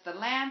possess the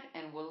land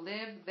and will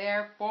live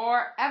there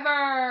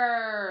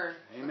forever.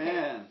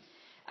 Amen.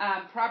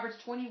 Okay. Proverbs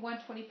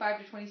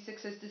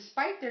 21:25-26 says,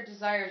 despite their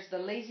desires, the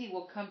lazy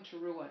will come to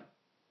ruin,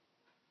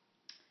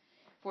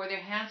 for their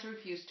hands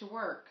refuse to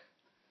work.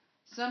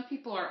 Some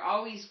people are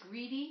always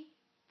greedy,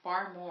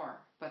 far more,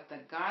 but the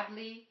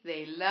godly,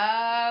 they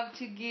love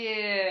to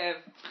give.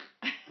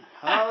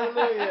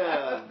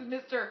 Hallelujah.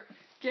 Mr.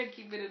 Can't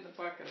keep it in the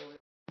pocket over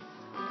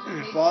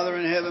there. Father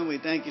in heaven, we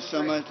thank you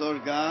so much,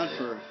 Lord God,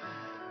 for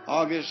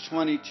August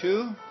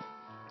 22nd.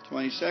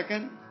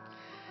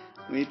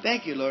 We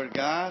thank you, Lord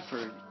God,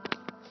 for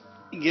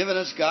giving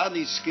us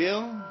godly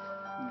skill,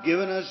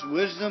 giving us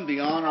wisdom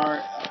beyond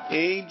our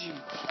age.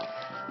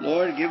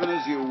 Lord, giving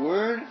us your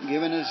word,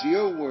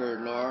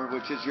 Lord,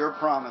 which is your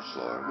promise,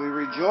 Lord. We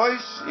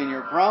rejoice in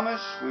your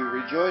promise. We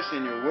rejoice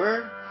in your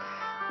word.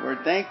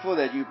 We're thankful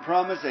that you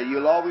promise that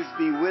you'll always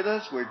be with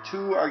us where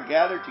two are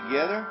gathered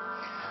together.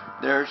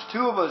 There's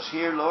two of us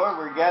here, Lord.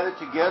 We're gathered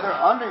together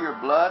under your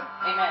blood.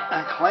 Amen.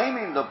 And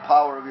claiming the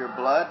power of your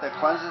blood that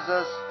cleanses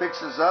us,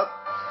 fixes up,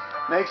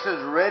 makes us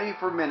ready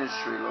for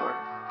ministry, Lord.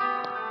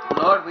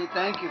 Lord, we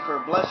thank you for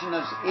blessing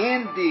us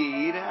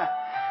indeed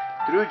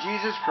through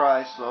Jesus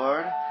Christ,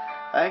 Lord.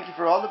 Thank you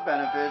for all the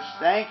benefits.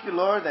 Thank you,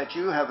 Lord, that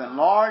you have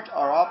enlarged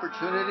our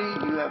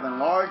opportunity. You have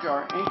enlarged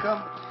our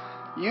income.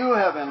 You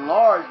have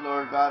enlarged,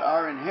 Lord God,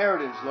 our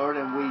inheritance, Lord,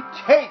 and we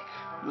take,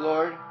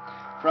 Lord,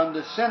 from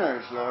the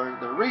sinners, Lord,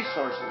 the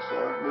resources,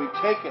 Lord. We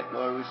take it,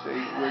 Lord. We say,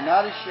 we're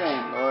not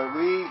ashamed, Lord.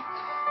 We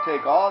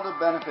take all the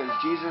benefits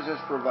Jesus has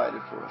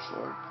provided for us,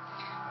 Lord.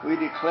 We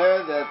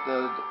declare that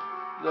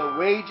the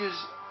wages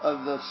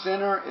of the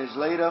sinner is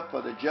laid up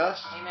for the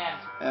just. Amen.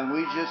 And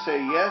we just say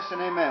yes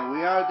and amen.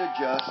 We are the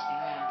just.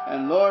 Amen.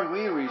 And Lord,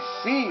 we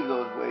receive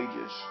those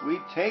wages.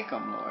 We take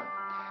them, Lord.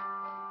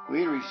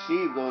 We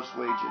receive those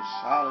wages.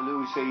 Hallelujah.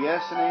 We say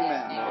yes and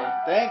amen, Yes, Lord.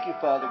 amen. Thank you,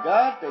 Father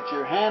God, that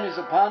your hand is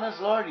upon us,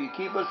 Lord. You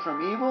keep us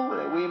from evil,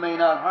 that we may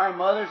not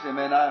harm others, they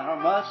may not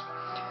harm us.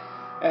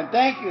 And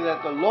thank you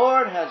that the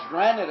Lord has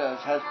granted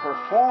us, has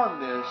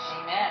performed this.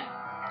 Amen.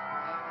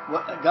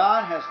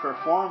 God has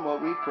performed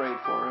what we prayed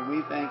for, and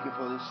we thank you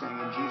for this thing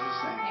in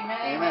Jesus' name.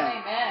 Amen.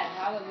 Amen. Amen.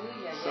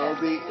 Hallelujah. So yes,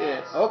 be amen.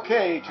 it.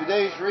 Okay,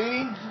 today's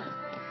reading.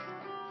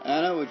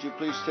 Anna, would you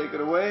please take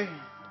it away?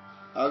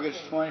 August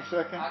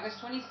 22nd. August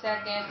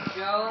 22nd,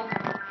 Job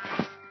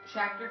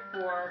chapter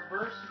 4,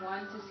 verse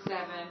 1 to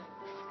 7.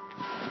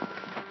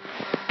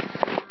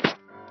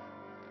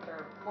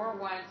 Or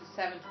 4:1 to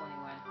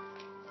 7:21.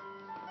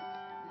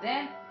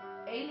 Then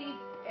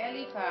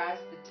Eliphaz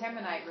the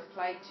Temanite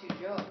replied to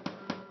Job,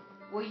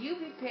 "Will you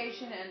be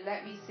patient and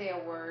let me say a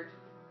word?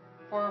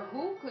 For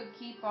who could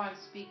keep on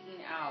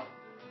speaking out?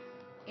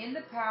 In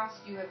the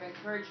past you have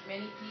encouraged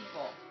many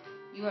people.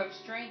 You have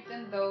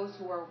strengthened those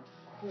who are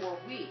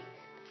weak.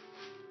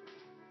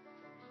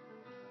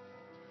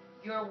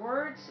 Your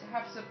words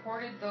have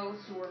supported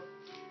those who were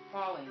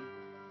falling.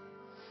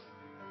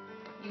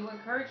 You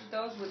encourage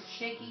those with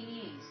shaky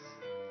knees.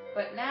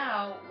 But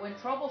now, when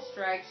trouble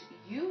strikes,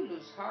 you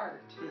lose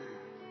heart.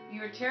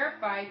 You are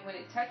terrified when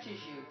it touches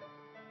you.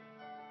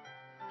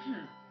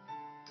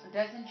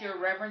 Doesn't your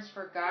reverence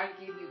for God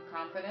give you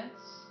confidence?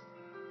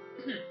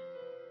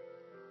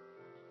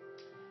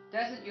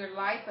 Doesn't your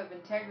life of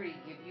integrity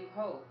give you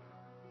hope?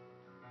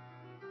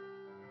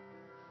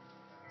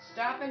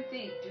 Stop and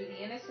think, do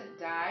the innocent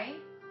die?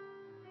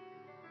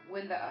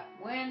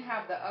 When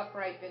have the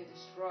upright been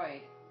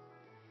destroyed?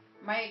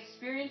 My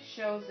experience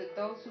shows that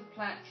those who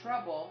plant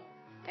trouble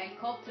and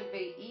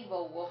cultivate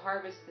evil will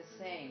harvest the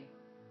same.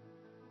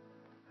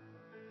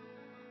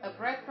 A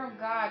breath from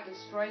God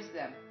destroys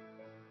them.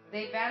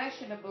 They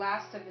vanish in a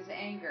blast of his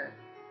anger.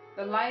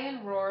 The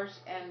lion roars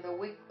and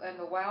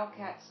the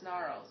wildcat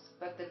snarls,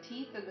 but the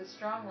teeth of the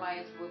strong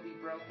lions will be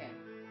broken.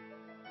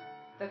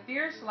 The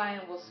fierce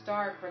lion will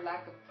starve for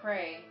lack of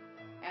prey,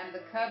 and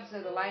the cubs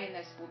of the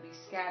lioness will be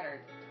scattered.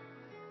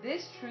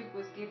 This truth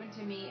was given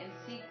to me in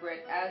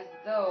secret, as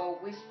though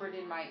whispered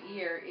in my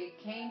ear. It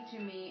came to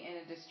me in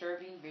a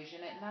disturbing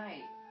vision at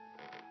night.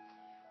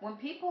 When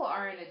people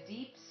are in a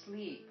deep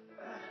sleep,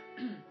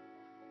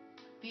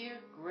 fear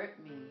gripped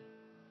me,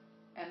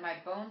 and my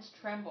bones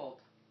trembled.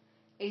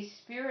 A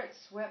spirit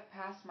swept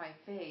past my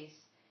face,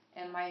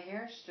 and my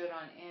hair stood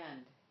on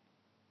end.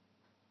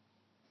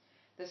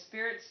 The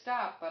spirit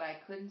stopped, but I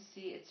couldn't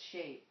see its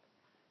shape.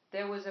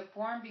 There was a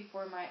form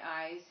before my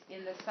eyes.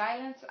 In the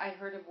silence, I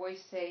heard a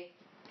voice say,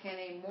 "Can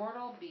a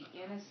mortal be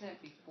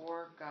innocent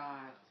before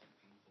God?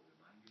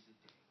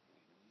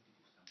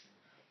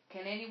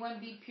 Can anyone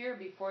be pure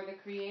before the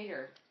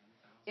Creator?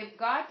 If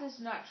God does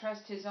not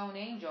trust his own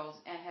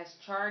angels and has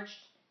charged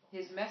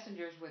his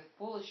messengers with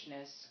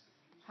foolishness,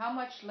 how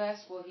much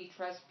less will he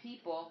trust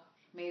people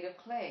made of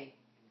clay?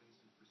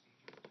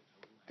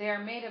 They are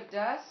made of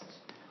dust,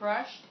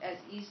 crushed as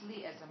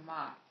easily as a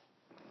moth.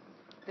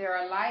 They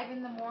are alive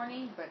in the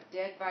morning, but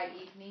dead by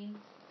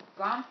evening,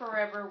 gone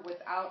forever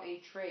without a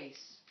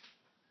trace.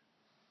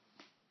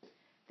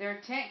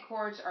 Their tent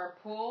cords are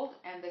pulled,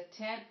 and the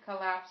tent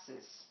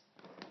collapses,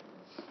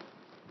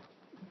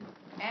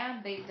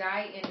 and they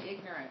die in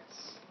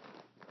ignorance.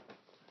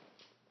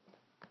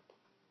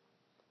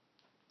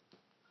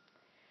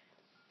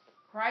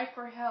 Cry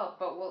for help,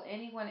 but will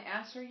anyone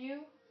answer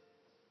you?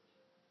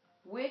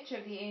 Which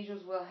of the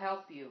angels will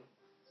help you?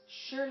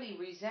 Surely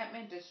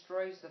resentment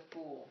destroys the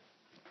fool,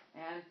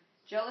 and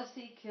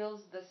jealousy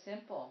kills the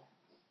simple.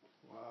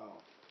 Wow.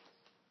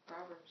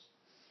 Proverbs.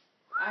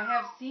 I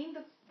have seen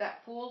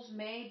that fools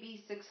may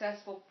be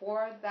successful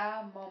for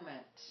the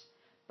moment,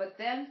 but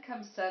then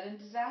comes sudden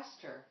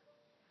disaster.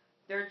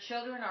 Their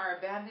children are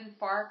abandoned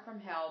far from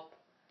help.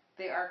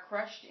 They are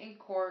crushed in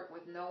court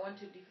with no one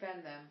to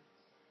defend them.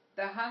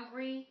 The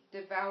hungry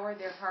devour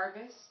their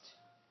harvest,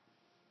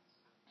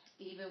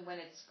 even when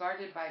it's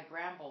guarded by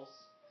brambles.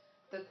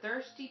 The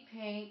thirsty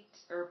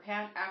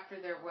pant after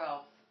their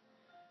wealth,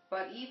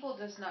 but evil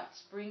does not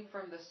spring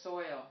from the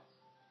soil,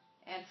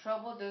 and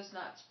trouble does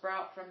not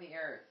sprout from the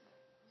earth.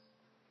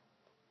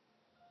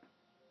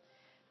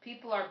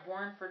 People are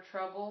born for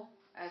trouble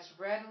as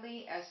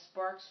readily as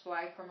sparks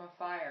fly from a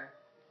fire.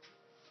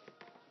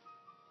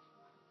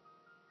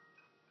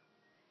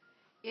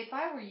 If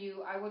I were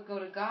you, I would go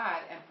to God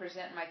and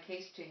present my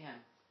case to Him.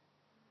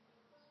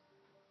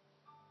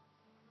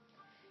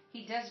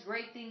 He does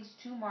great things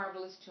too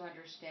marvelous to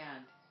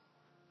understand.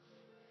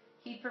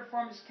 He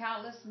performs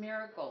countless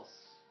miracles.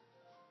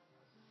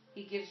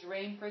 He gives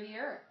rain for the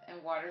earth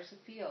and waters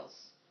the fields.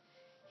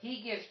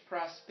 He gives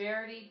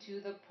prosperity to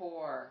the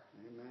poor.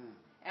 Amen.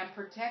 And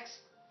protects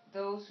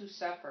those who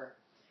suffer.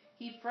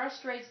 He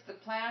frustrates the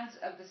plans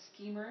of the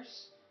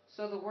schemers,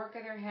 so the work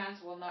of their hands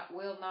will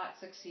not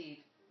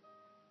succeed.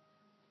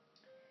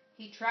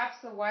 He traps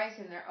the wise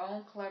in their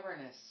own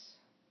cleverness,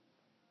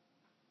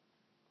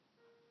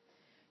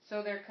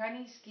 so their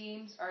cunning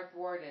schemes are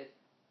thwarted.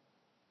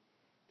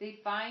 They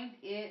find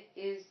it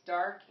is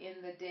dark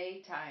in the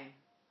daytime.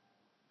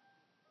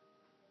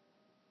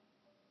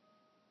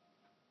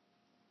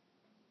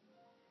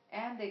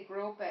 And they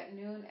grope at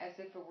noon as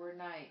if it were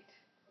night.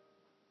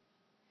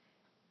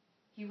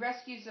 He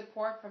rescues the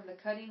poor from the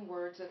cutting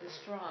words of the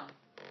strong,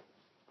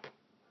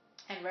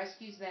 and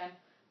rescues them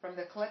from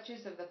the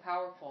clutches of the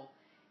powerful.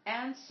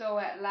 And so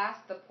at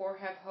last the poor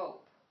have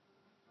hope,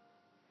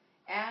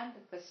 and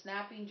the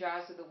snapping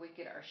jaws of the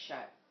wicked are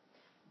shut.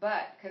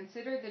 But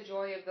consider the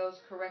joy of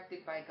those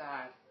corrected by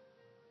God.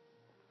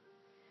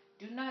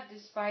 Do not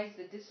despise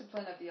the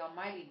discipline of the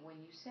Almighty when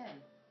you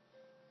sin.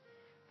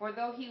 For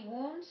though He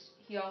wounds,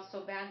 He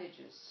also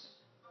bandages.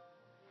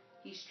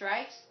 He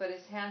strikes, but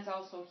His hands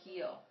also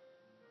heal.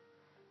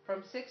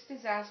 From 6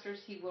 disasters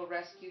He will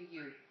rescue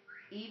you.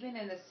 Even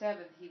in the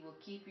 7th He will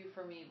keep you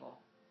from evil.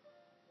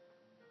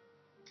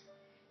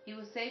 He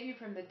will save you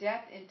from the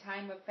death in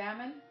time of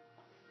famine,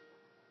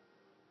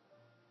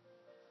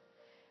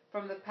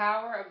 from the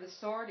power of the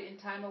sword in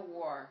time of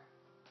war.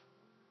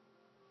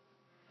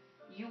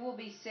 You will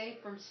be safe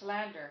from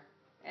slander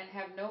and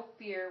have no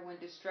fear when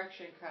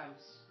destruction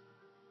comes.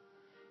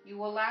 You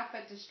will laugh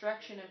at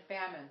destruction and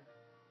famine,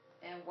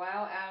 and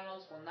wild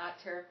animals will not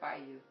terrify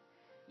you.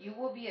 You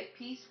will be at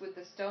peace with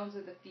the stones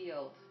of the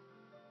field,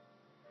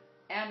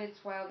 and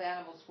its wild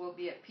animals will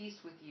be at peace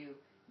with you.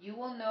 You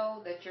will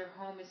know that your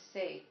home is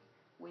safe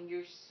when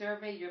you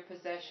survey your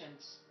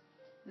possessions.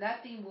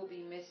 Nothing will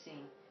be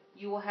missing.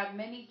 You will have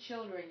many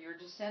children. Your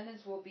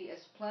descendants will be as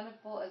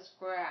plentiful as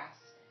grass.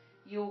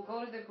 You will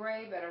go to the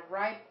grave at a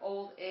ripe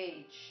old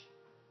age,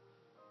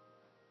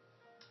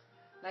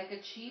 like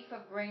a sheaf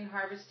of grain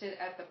harvested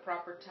at the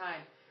proper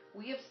time.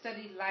 We have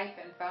studied life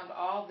and found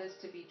all this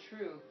to be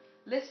true.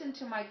 Listen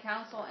to my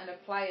counsel and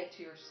apply it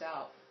to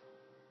yourself.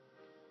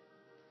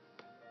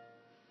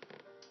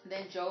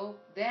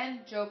 Then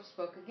Job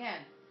spoke again.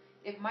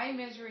 If my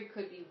misery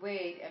could be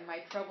weighed and my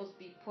troubles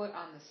be put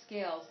on the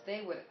scales,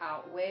 they would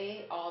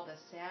outweigh all the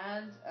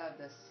sands of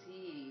the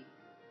sea.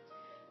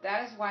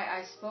 That is why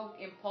I spoke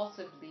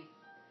impulsively,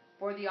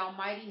 for the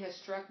Almighty has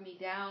struck me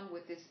down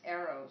with His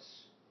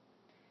arrows.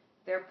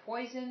 Their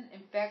poison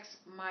infects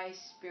my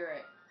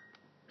spirit.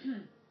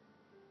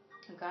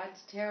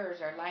 God's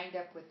terrors are lined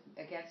up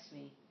against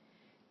me.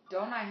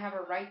 Don't I have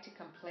a right to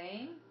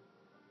complain?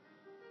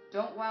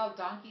 Don't wild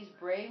donkeys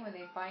bray when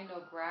they find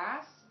no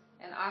grass,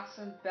 and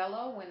oxen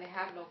bellow when they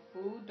have no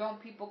food?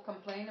 Don't people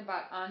complain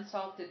about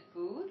unsalted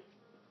food?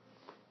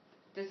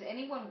 Does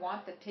anyone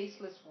want the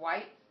tasteless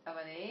white of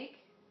an egg?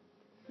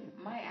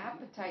 My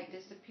appetite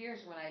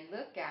disappears when I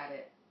look at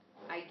it.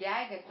 I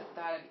gag at the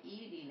thought of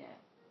eating it.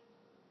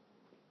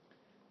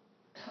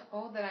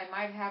 Oh, that I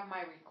might have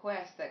my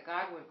request, that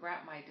God would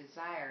grant my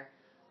desire.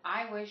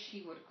 I wish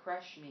He would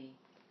crush me.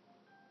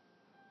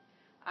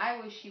 I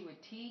wish He would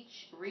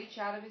reach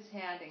out of His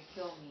hand and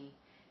kill me.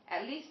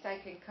 At least I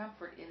can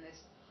comfort in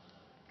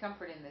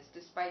this,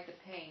 despite the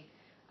pain.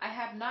 I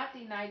have not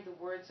denied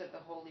the words of the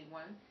Holy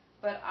One,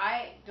 but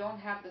I don't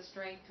have the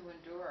strength to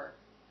endure.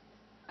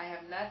 I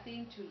have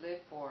nothing to live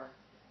for.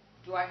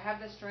 Do I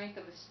have the strength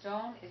of a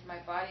stone? Is my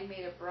body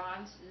made of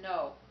bronze?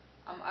 No,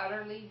 I'm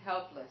utterly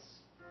helpless,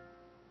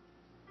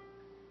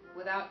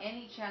 without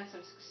any chance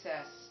of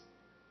success.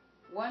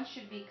 One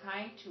should be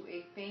kind to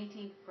a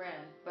fainting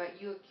friend,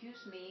 but you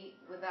accuse me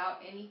without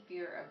any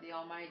fear of the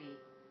Almighty.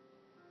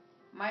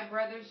 My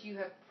brothers, you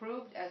have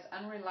proved as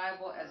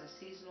unreliable as a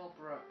seasonal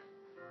brook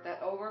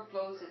that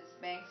overflows its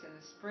banks in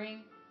the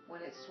spring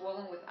when it's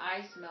swollen with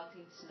ice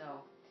melting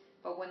snow.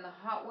 But when the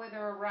hot weather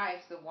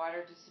arrives, the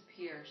water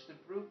disappears.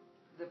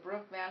 The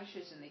brook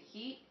vanishes in the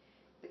heat,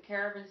 The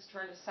caravans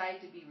turn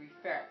aside to be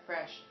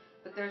refreshed,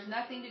 but there's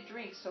nothing to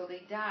drink, so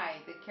they die.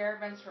 The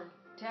caravans from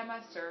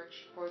Tema search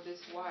for this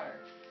water.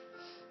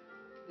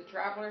 The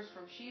travelers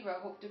from Sheba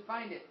hope to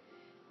find it.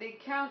 They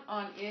count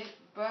on it,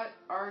 but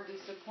are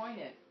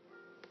disappointed.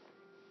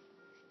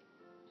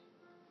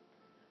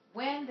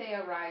 When they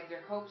arrive,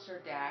 their hopes are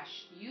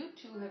dashed. You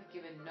too have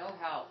given no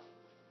help.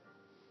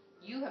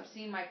 You have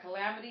seen my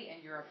calamity,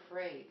 and you're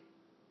afraid.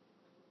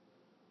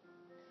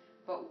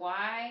 But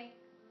why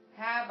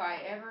have I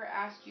ever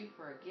asked you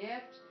for a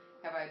gift?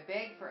 Have I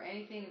begged for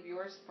anything of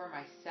yours for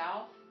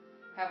myself?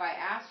 Have I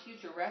asked you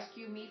to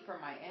rescue me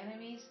from my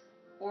enemies,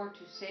 or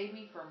to save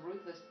me from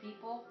ruthless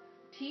people?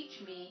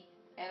 Teach me,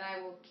 and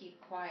I will keep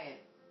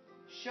quiet.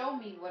 Show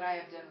me what I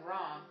have done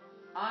wrong.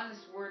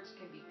 Honest words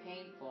can be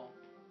painful.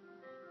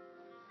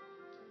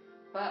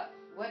 But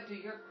what do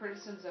your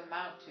criticisms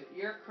amount to?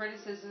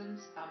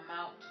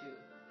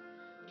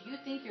 Do you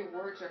think your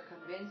words are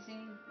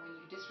convincing when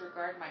you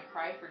disregard my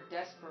cry for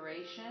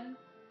desperation?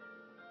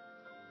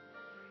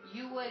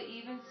 You would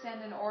even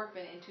send an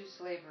orphan into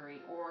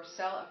slavery or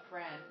sell a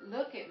friend.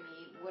 Look at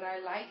me. Would I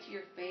lie to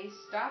your face?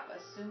 Stop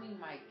assuming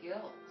my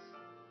guilt.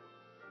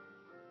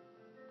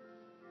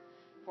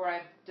 For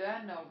I've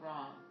done no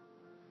wrong.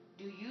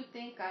 Do you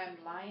think I am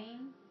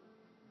lying?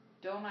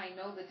 Don't I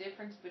know the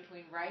difference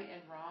between right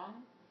and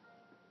wrong?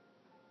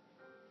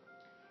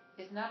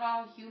 Is not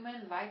all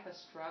human life a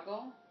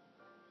struggle?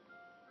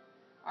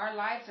 Our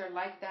lives are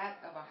like that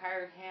of a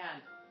hired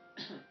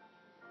hand,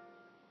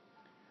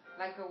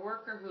 like a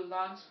worker who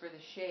longs for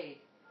the shade,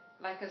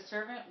 like a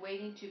servant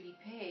waiting to be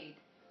paid.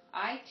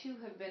 I too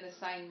have been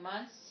assigned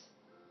months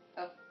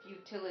of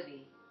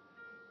futility,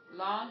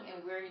 long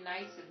and weary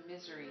nights of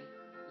misery.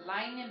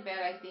 Lying in bed,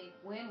 I think,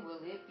 when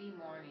will it be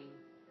morning?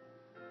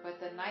 But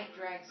the night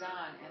drags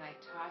on, and I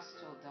toss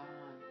till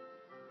dawn.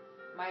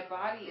 My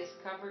body is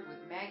covered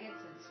with maggots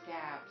and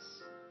scabs.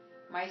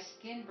 My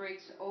skin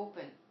breaks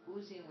open,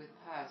 oozing with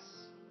pus.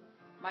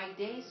 My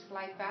days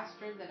fly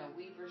faster than a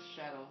weaver's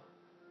shuttle.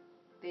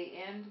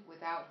 They end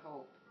without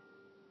hope.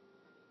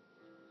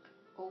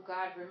 O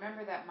God,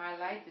 remember that my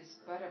life is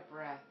but a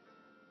breath,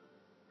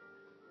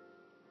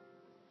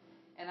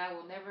 and I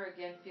will never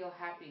again feel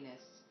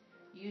happiness.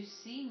 You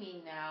see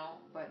me now,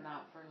 but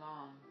not for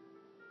long.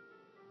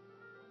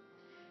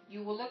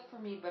 You will look for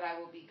me, but I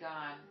will be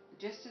gone.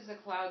 Just as a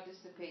cloud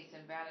dissipates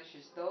and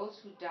vanishes, those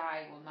who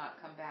die will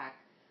not come back.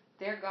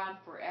 They're gone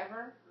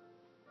forever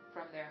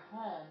from their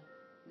home,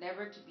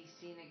 never to be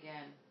seen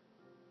again.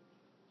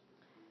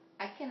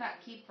 I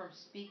cannot keep from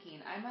speaking.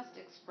 I must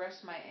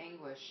express my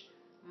anguish.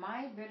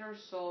 My bitter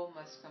soul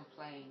must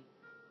complain.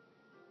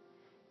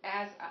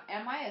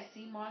 Am I a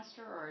sea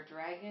monster or a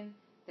dragon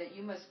that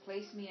you must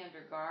place me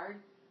under guard?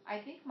 I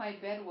think my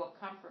bed will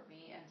comfort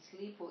me and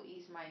sleep will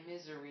ease my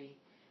misery.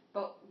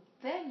 But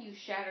then you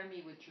shatter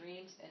me with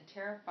dreams and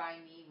terrify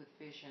me with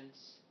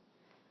visions.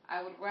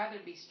 I would rather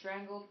be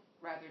strangled,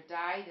 rather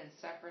die than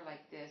suffer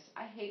like this.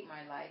 I hate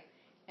my life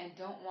and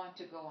don't want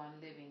to go on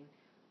living.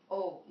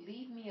 Oh,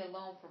 leave me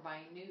alone for my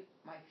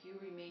few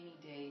remaining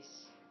days.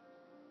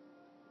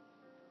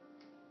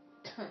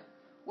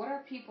 What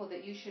are people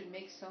that you should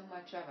make so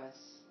much of us?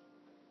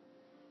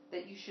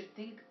 That you should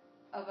think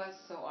of us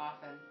so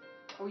often?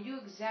 For you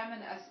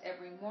examine us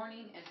every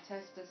morning and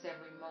test us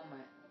every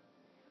moment.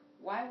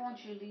 Why won't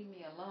you leave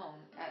me alone,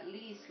 at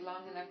least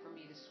long enough for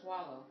me to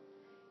swallow?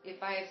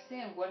 If I have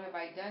sinned, what have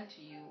I done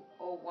to you,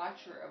 O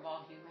watcher of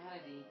all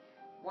humanity?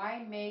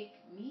 Why make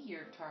me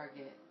your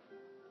target?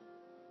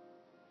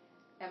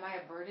 Am I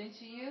a burden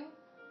to you?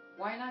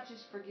 Why not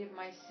just forgive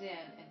my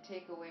sin and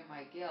take away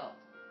my guilt?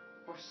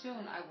 For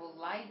soon I will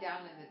lie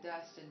down in the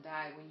dust and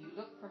die. When you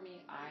look for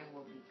me, I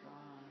will be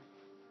gone.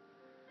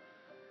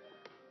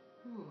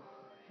 Whew,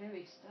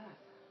 heavy stuff.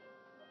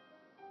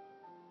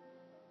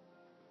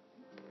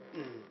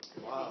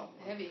 Wow.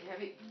 Heavy.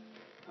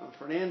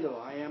 Fernando,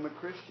 I am a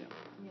Christian.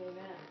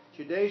 Amen.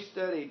 Today's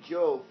study,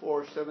 Job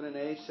 4, 7 and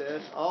 8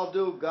 says,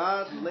 although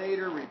God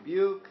later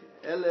rebuked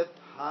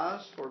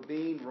Eliphaz for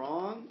being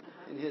wrong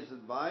in his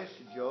advice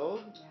to Job,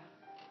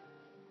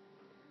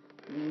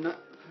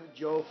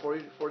 Job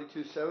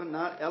 42:7,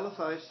 not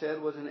Eliphaz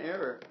said was an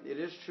error. It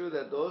is true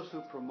that those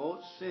who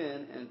promote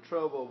sin and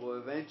trouble will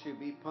eventually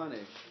be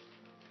punished.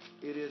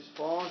 It is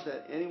false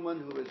that anyone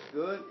who is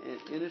good and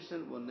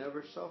innocent will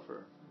never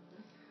suffer.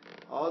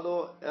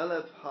 Although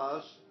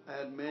Eliphaz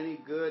had many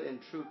good and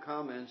true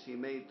comments, he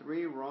made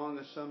 3 wrong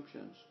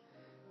assumptions.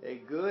 A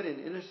good and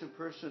innocent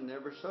person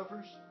never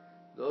suffers.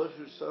 Those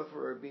who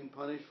suffer are being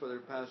punished for their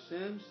past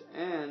sins.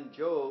 And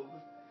Job,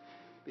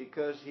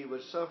 because he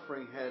was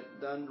suffering, had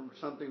done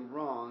something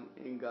wrong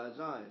in God's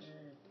eyes.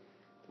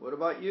 What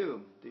about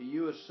you? Do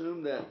you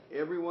assume that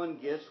everyone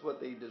gets what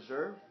they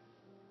deserve?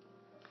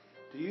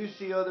 Do you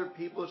see other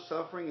people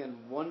suffering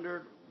and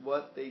wonder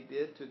what they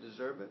did to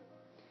deserve it?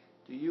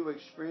 Do you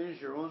experience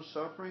your own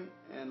suffering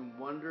and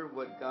wonder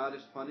what God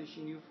is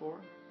punishing you for?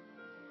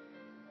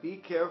 Be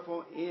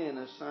careful in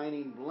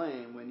assigning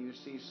blame when you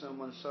see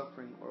someone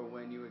suffering or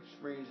when you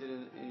experience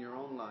it in your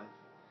own life.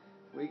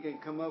 We can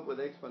come up with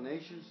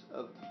explanations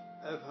of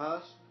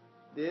us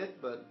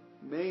did, but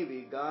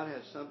maybe God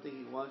has something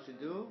He wants to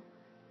do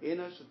in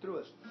us and through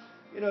us.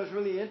 It's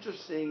really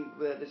interesting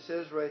that it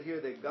says right here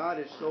that God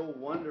is so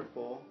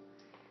wonderful.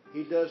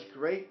 He does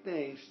great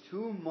things,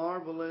 too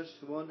marvelous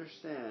to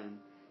understand.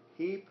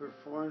 He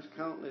performs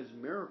countless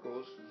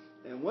miracles.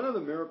 And one of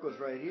the miracles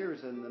right here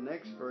is in the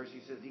next verse.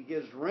 He says He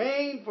gives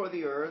rain for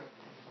the earth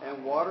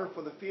and water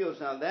for the fields.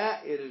 Now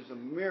that it is a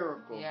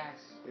miracle. Yes.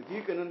 If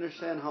you can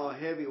understand how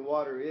heavy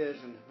water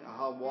is and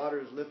how water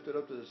is lifted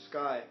up to the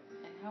sky,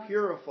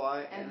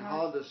 purify, and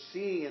how the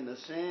sea and the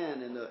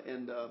sand and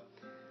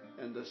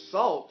the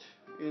salt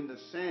in the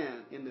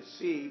sand in the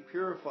sea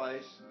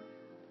purifies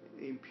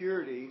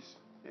impurities,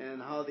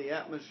 and how the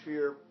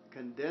atmosphere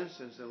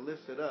condenses and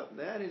lifts it up.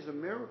 That is a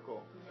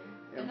miracle.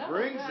 And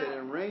brings it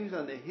and rains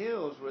on the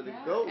hills where the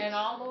goats. And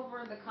all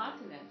over the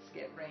continents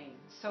get rain.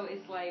 So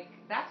it's like,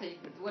 that's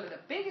one of the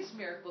biggest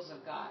miracles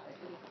of God that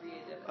He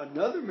created.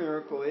 Another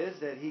miracle is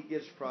that He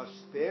gives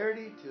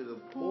prosperity to the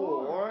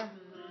poor.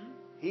 Mm-hmm.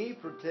 He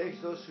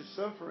protects those who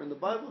suffer. And the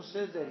Bible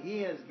says that He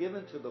has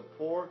given to the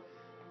poor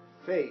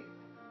faith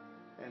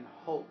and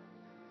hope.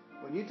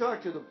 When you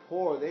talk to the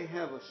poor, they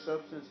have a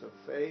substance of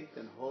faith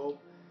and hope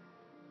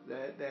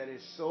that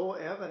is so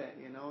evident,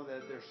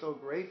 that they're so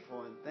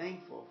grateful and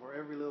thankful for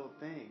every little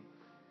thing,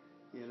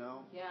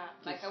 Yeah,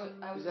 like I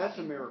was that's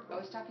talking, a miracle. I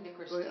was talking to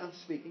Christine. I'm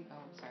speaking. Oh,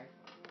 I'm sorry.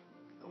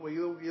 Well,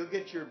 you'll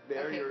get your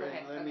barrier.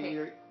 Okay, go ahead.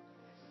 You're.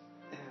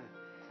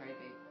 Sorry,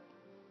 babe.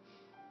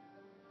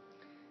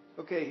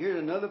 Okay, here's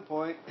another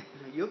point.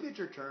 You'll get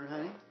your turn,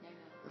 honey. Yeah.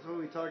 That's what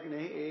we're talking to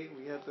AA.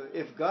 We have to.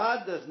 If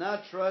God does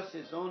not trust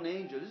His own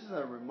angels, this is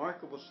a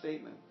remarkable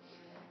statement,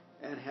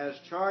 and has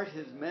charged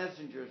His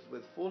messengers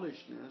with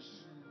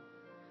foolishness.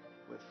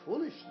 With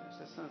foolishness,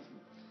 that sounds.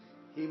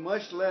 He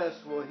much less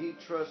will He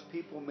trust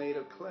people made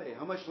of clay.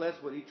 How much less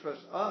would He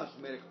trust us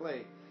made of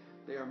clay?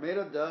 They are made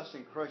of dust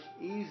and crushed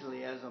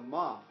easily as a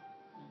moth.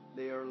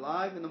 They are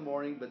alive in the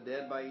morning, but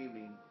dead by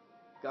evening,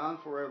 gone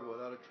forever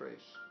without a trace.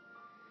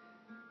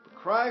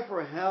 Cry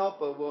for help,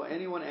 but will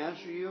anyone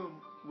answer you?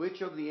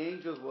 Which of the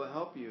angels will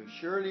help you?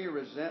 Surely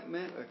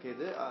resentment. Okay,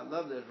 I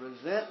love this.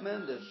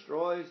 Resentment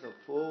destroys the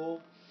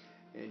fool,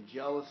 and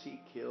jealousy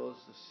kills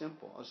the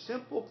simple. A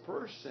simple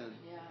person.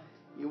 Yeah.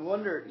 You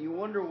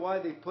wonder why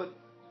they put.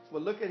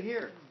 Well, look at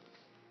here.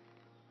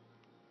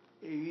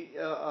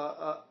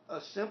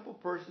 A simple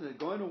person is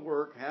going to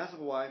work, has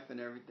a wife and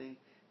everything,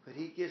 but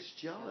he gets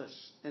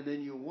jealous, and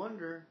then you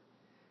wonder.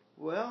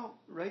 Well,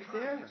 right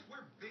there.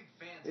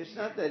 It's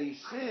not that he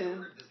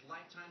sinned.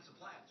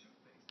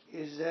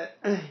 Is that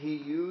he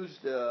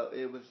used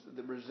it was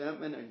the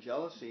resentment and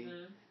jealousy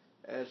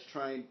as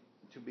trying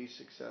to be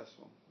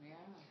successful. Yeah.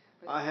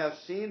 I have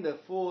seen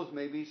that fools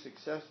may be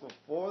successful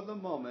for the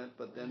moment,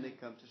 but then they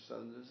come to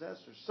sudden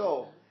disaster.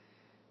 So,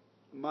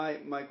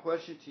 my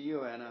question to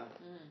you, Anna,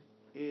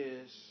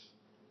 is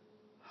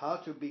how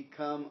to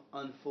become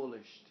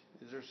unfoolished.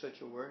 Is there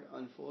such a word,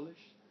 unfoolished?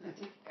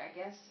 I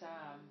guess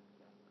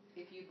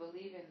if you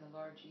believe in the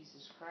Lord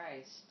Jesus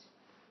Christ,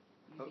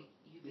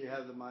 you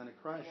have the mind of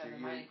Christ. You have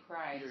the mind of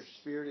Christ. Your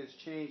spirit has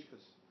changed.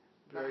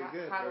 Very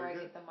good. How do I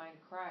get the mind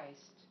of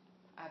Christ?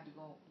 I have to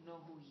go know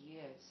who He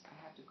is. I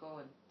have to go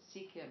and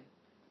seek Him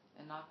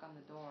and knock on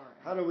the door.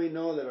 How do we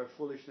know that our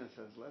foolishness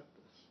has left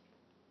us?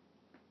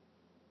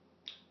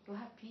 You'll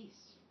have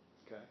peace.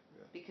 Okay.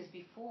 Yeah. Because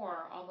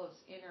before, all those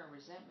inner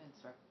resentments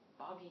are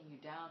bogging you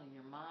down in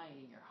your mind,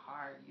 in your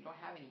heart. You don't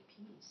have any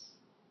peace.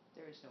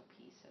 There is no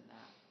peace in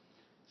that.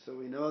 So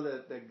we know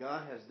that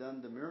God has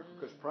done the miracle,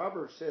 because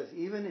Proverbs says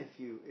even if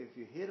you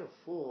hit a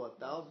fool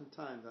 1,000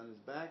 times on his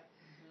back,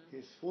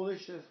 his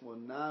foolishness will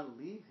not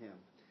leave him.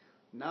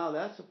 Now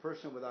that's a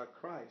person without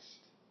Christ.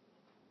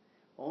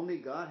 Only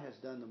God has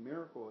done the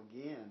miracle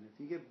again. If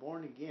you get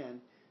born again,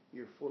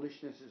 your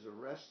foolishness is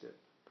arrested,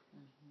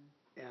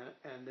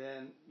 and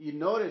then you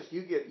notice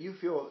you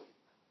feel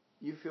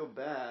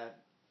bad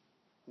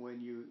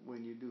when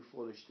you do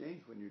foolish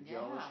things, when you're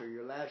jealous or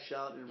you lash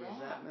out in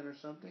resentment or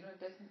something.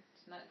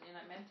 You're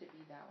not meant to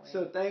be that way.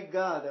 So thank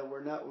God that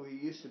we're not what we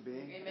used to be,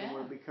 Amen. And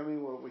we're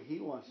becoming what He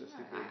wants us to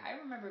be. I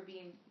remember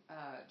being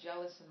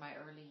jealous in my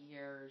early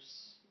years,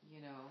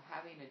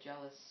 having a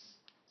jealous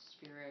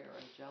spirit or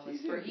a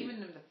jealous, or even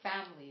in the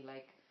family,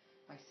 like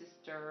my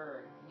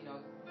sister,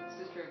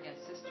 sister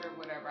against sister,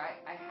 whatever.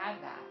 I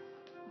had that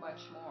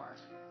much more.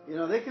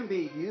 They can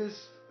be used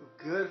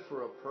good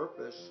for a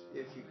purpose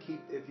if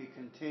you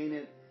contain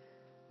it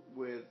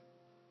with,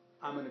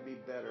 I'm going to be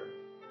better.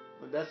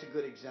 But that's a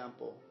good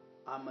example.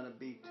 I'm going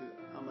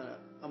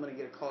to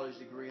get a college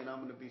degree and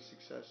I'm going to be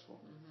successful.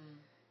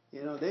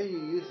 Then you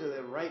use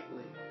it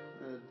rightly,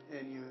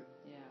 and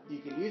you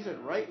can use it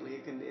rightly.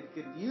 It can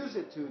use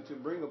it to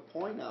bring a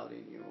point out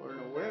in you or an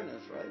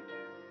awareness, right?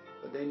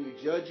 But then you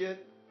judge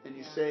it and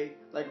you say,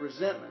 like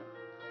resentment.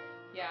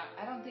 Yeah,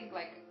 I don't think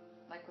like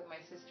with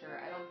my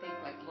sister. I don't think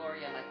like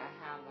Gloria. Like I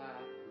have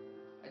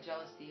a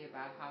jealousy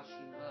about how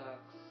she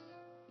looks,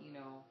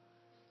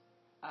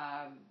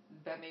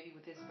 but maybe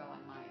with Isabel I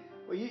might.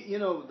 Well,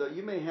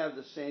 you may have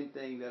the same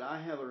thing, that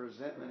I have a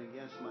resentment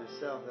against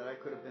myself, that I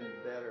could have been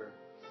better.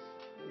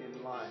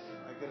 in life.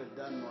 I could have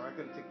done more. I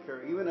could have taken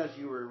care. Even as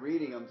you were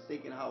reading, I'm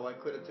thinking how I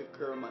could have took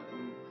care of my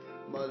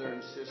mother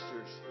and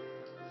sisters.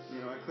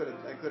 You know, I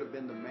could have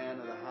been the man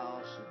of the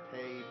house and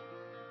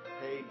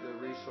paid the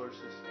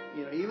resources.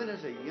 You know, even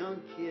as a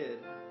young kid,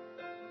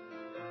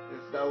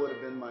 if that would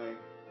have been my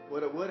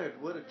what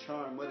a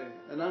charm,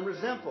 and I'm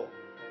resentful.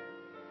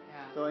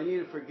 Yeah. So I need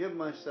to forgive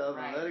myself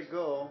and let it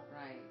go.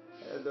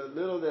 Right. The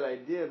little that I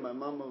did, my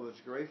mama was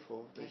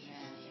grateful. Amen.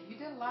 And you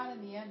did a lot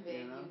in the end,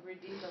 babe. You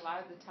redeemed a lot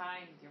of the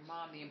time with your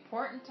mom. The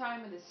important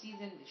time of the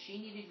season that she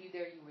needed you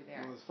there, you were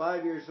there. When I was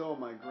 5 years old,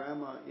 my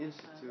grandma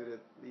instituted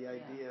the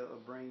idea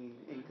of bringing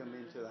income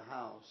into the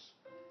house.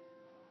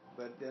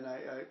 But then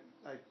I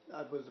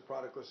was the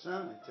prodigal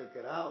son. I took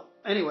it out.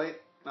 Anyway,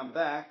 I'm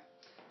back.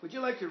 Would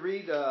you like to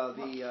read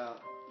the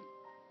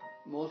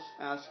most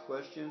asked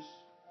questions?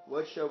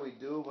 What shall we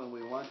do when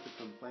we want to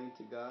complain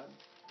to God?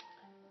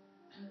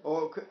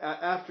 Or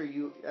after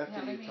you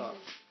talk.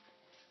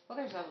 Well,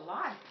 there's a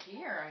lot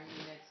here. I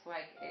mean, it's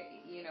like,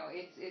 you know,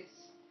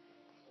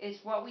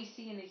 it's what we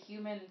see in the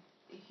human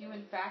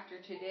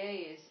factor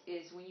today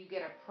is when you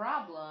get a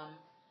problem,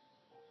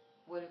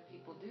 what do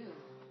people do?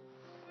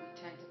 We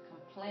tend to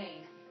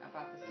complain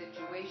about the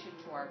situation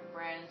to our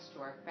friends,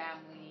 to our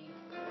family.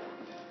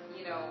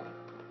 You know,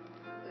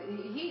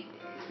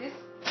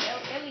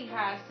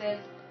 Eliphaz says,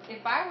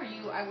 if I were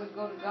you, I would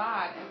go to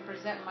God and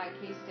present my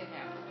case to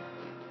him.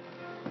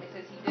 It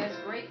says he does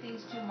great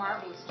things too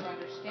marvelous to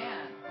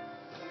understand.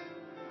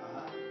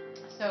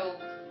 So,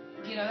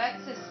 you know,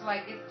 that's just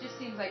like, it just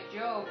seems like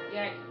Job,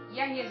 yeah,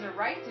 he has a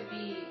right to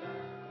be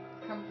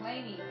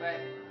complaining, but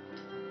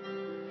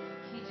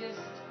he just,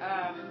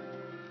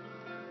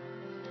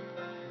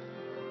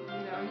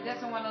 you know, he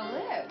doesn't want to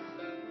live.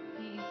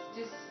 He's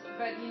just,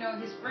 but, you know,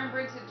 his friend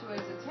brings it to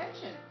his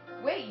attention.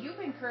 Wait, you've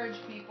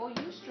encouraged people,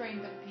 you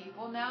strengthened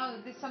people. Now,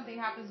 if something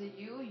happens to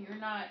you,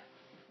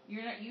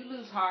 you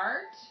lose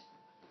heart.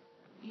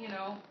 You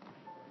know,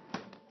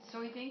 so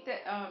we think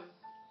that,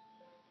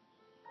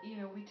 you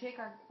know,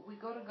 we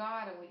go to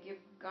God and we give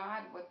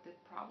God what the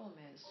problem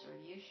is or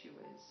the issue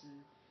is,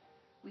 and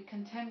we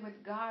contend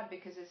with God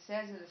because it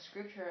says in the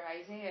scripture,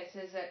 Isaiah, it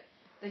says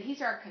that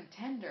He's our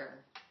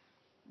contender.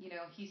 You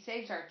know, He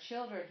saves our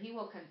children. He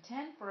will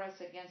contend for us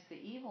against the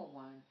evil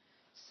one.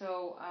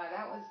 So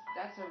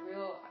that's a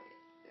real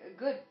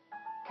good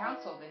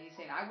counsel that He's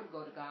saying. I would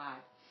go to God.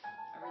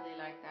 I really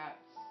like that.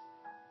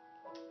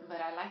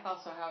 But I like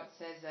also how it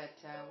says that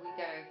we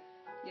gotta,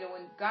 you know,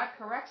 when God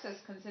corrects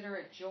us, consider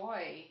it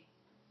joy,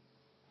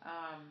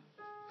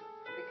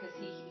 because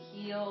He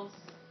heals,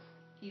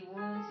 He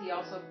wounds, it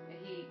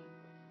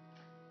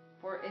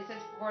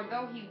says, for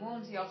though He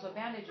wounds, He also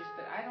bandages.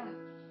 But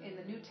in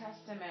the New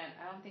Testament,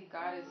 I don't think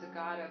God is a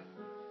God of,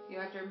 you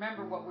have to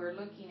remember what we're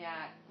looking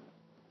at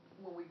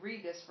when we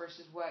read this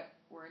versus what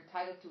we're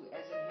entitled to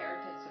as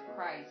inheritance of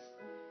Christ.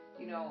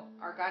 You know,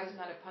 our God is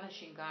not a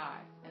punishing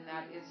God, and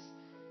that is,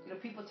 you know,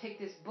 people take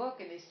this book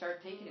and they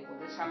start taking it. Well,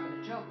 this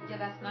happened to Job. Yeah,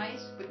 that's nice,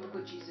 but look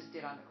what Jesus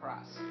did on the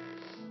cross.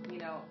 You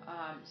know,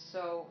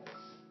 so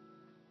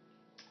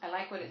I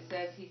like what it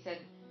says. He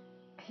said,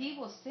 He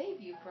will save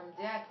you from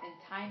death in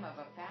time of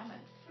a famine,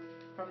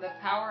 from the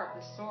power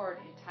of the sword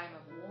in time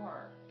of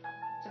war.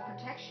 It's a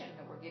protection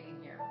that we're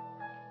getting here.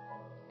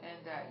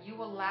 And you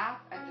will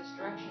laugh at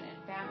destruction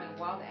and famine.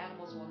 Wild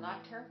animals will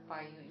not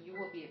terrify you, and you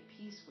will be at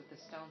peace with the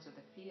stones of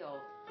the field,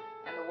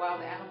 and the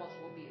wild animals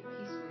will be at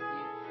peace with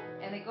you.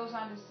 And it goes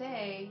on to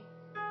say,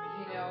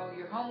 you know,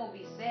 your home will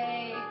be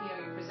safe, you know,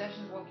 your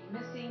possessions won't be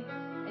missing,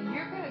 and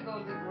you're going to go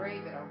to the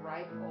grave at a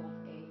ripe old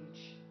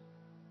age.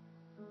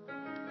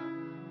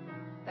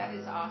 That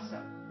is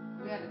awesome.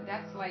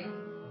 That's like,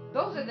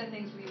 those are the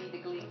things we need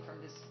to glean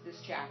from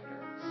this chapter.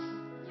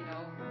 You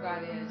know,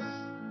 God is.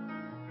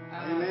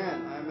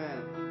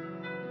 Amen.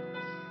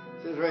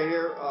 It says right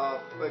here,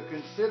 but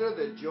consider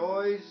the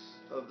joys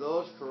of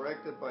those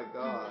corrected by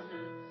God.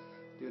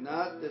 Do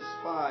not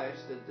despise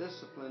the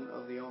discipline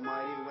of the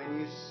Almighty when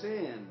you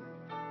sin.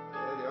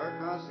 There are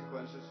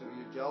consequences. If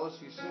you're jealous,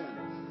 you sin.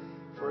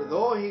 For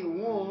though He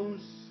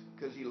wounds,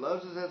 because He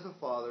loves us as a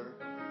father,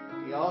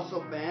 He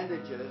also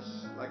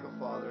bandages like a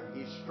father.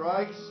 He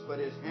strikes, but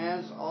His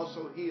hands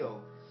also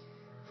heal.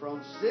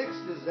 From 6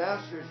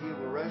 disasters He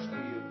will rescue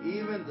you.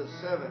 Even the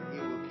 7th He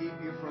will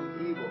keep you from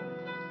evil.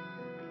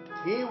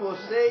 He will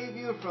save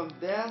you from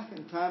death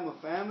in time of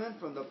famine,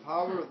 from the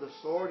power of the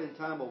sword in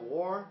time of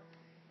war.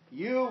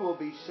 You will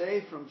be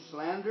saved from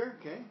slander,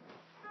 okay?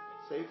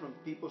 Saved from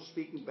people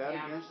speaking bad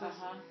against us.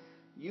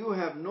 You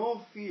have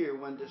no fear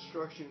when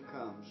destruction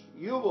comes.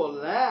 You will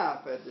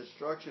laugh at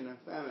destruction and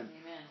famine.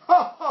 Amen.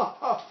 Ha, ha,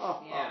 ha,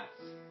 ha. Yeah.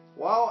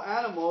 Wild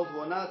animals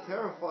will not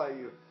terrify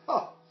you.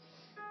 Ha.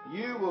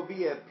 You will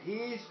be at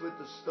peace with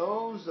the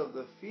stones of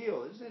the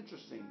field. It's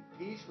interesting.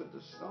 Peace with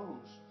the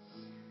stones.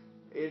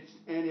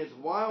 And its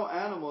wild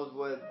animals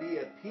will be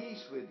at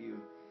peace with you.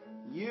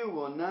 You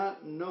will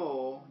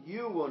know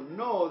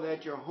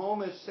that your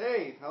home is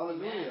safe.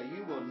 Hallelujah. Amen.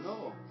 You will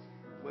know.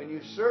 When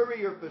you survey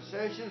your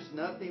possessions,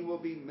 nothing will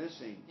be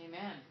missing.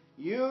 Amen.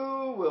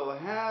 You will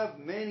have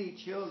many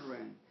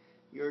children.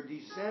 Your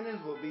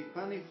descendants will be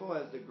plentiful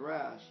as the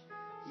grass.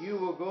 You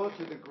will go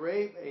to the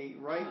grave a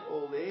ripe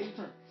old age,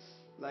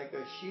 like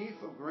a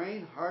sheaf of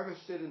grain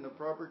harvested in the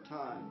proper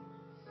time.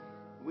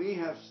 We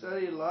have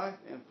studied life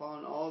and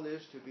found all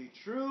this to be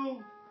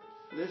true.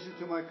 Listen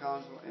to my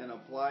counsel and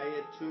apply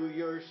it to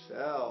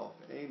yourself.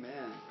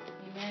 Amen.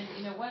 Amen.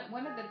 You know,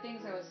 one of the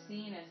things I was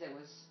seeing as it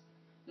was,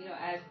 you know,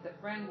 as the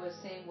friend was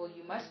saying, well,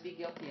 you must be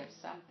guilty of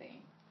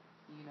something.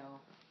 You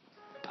know,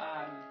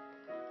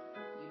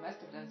 you must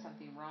have done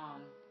something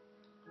wrong.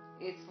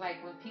 It's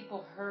like when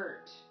people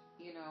hurt,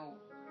 you know,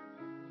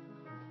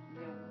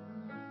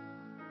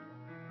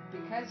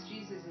 because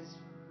Jesus is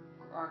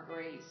our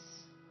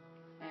grace,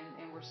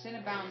 and where sin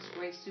abounds,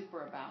 grace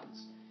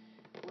superabounds.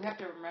 We have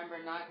to remember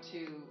not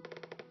to,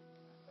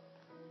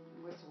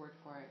 what's the word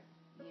for it?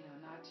 You know,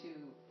 not to,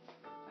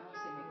 I don't want to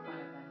say make fun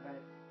of them, but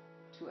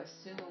to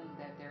assume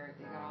that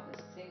they got all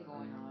this sin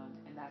going on,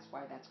 and that's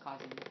why that's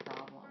causing the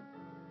problem.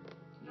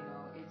 You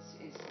know,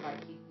 it's like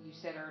you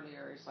said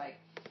earlier, it's like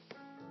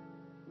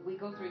we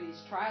go through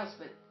these trials,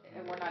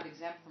 and we're not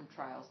exempt from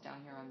trials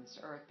down here on this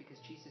earth, because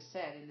Jesus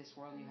said, in this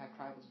world you have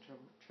trials and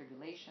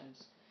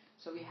tribulations.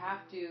 So we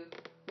have to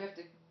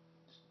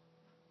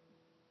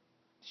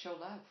show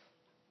love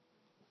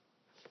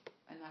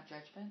and not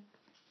judgment.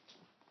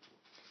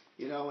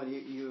 You know, when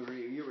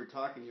you were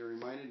talking, you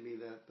reminded me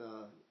that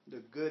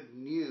the good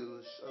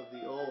news of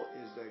the old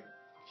is that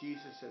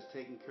Jesus has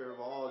taken care of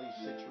all these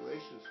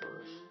situations for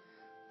us.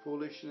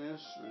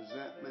 Foolishness,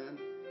 resentment,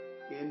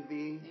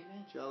 envy,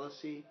 Amen.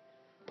 Jealousy.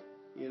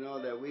 You know,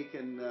 that we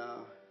can,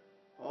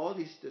 all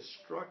these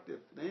destructive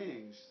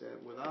things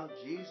that without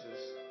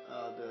Jesus,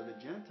 the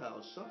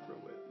Gentiles suffer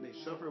with. And they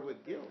suffer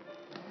with guilt.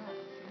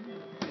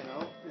 You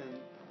know,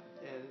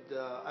 and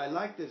I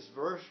like this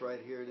verse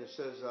right here that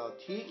says,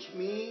 teach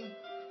me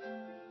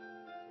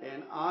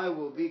and I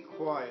will be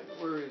quiet.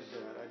 Where is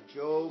that?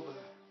 Job,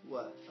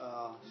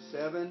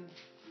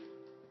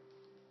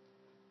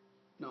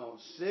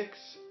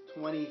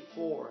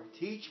 6:24.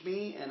 Teach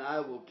me and I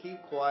will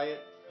keep quiet.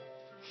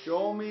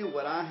 Show me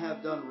what I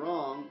have done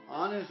wrong.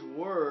 Honest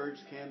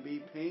words can be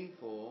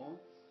painful.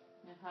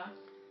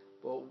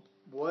 But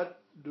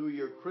what do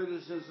your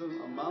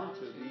criticism amount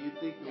to? Do you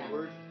think your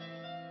words...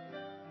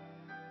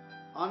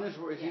 Honest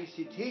words. Yeah.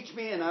 He said, teach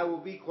me and I will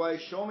be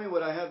quiet. Show me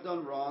what I have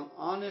done wrong.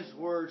 Honest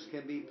words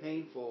can be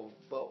painful.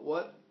 But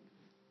what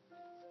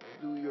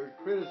do your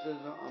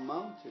criticism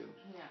amount to?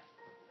 Yeah.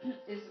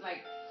 It's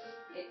like,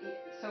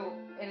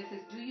 and it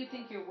says, do you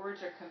think your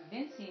words are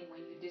convincing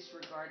when you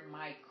disregard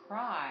my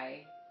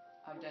cry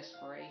of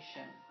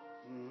desperation?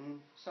 Mm-hmm.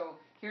 So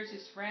here's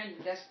his friend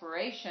in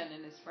desperation,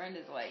 and his friend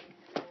is like,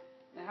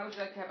 now how would you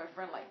like to have a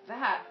friend like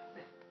that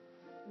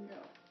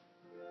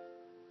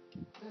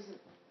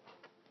doesn't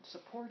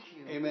support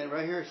you? Amen.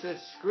 Right here it says,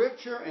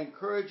 Scripture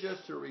encourages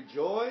us to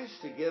rejoice,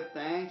 to give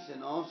thanks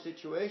in all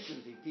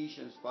situations.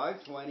 Ephesians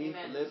 5:20,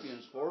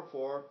 Philippians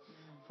 4:4,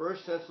 1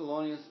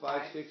 Thessalonians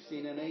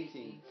 5:16 and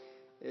 18.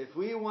 If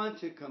we want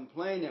to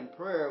complain in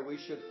prayer, we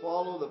should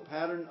follow the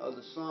pattern of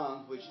the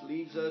Psalms, which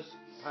leads us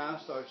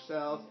past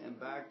ourselves and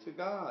back to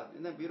God.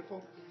 Isn't that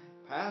beautiful?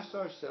 Past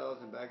ourselves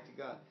and back to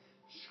God.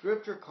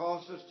 Scripture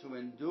calls us to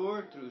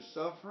endure through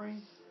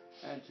suffering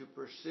and to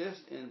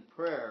persist in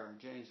prayer.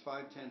 James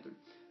 5:10.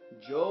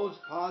 Job's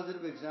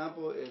positive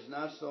example is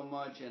not so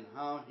much in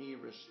how he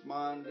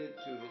responded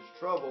to his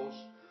troubles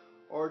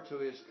or to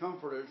his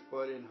comforters,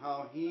 but in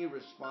how he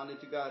responded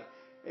to God.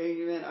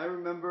 Amen. I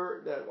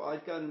remember that I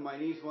got on my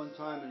knees one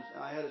time and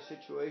I had a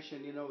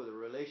situation, with a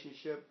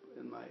relationship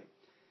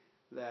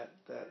that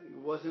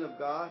wasn't of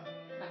God.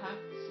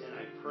 And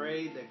I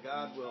prayed that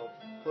God will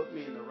put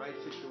me in the right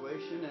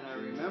situation. And I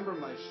remember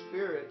my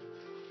spirit,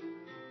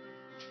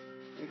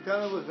 it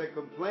kind of was a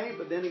complaint,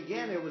 but then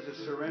again, it was a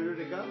surrender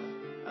to God.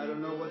 I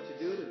don't know what to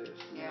do to this.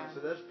 Yeah. So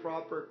that's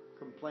proper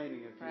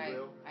complaining, if you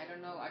will. I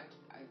don't know. I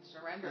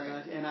surrender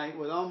and I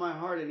with all my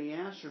heart, and He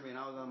answered me, and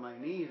I was on my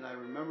knees. And I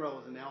remember I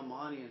was in El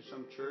Monte in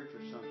some church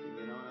or something,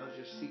 and I was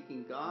just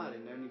seeking God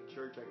in any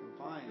church I can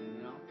find,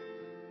 and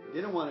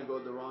didn't want to go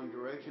the wrong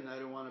direction. I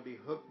didn't want to be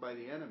hooked by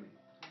the enemy.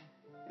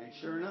 And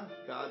sure enough,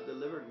 God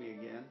delivered me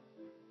again,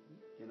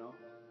 And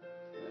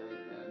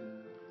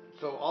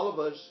so all of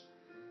us,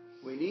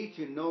 we need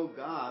to know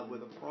God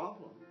with a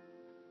problem.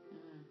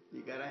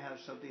 You got to have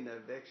something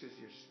that vexes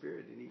your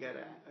spirit, and you got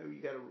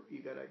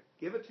to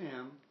give it to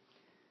Him,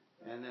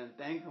 and then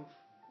thank Him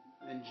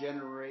and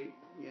generate,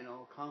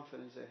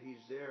 confidence that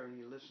He's there and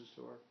He listens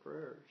to our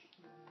prayers.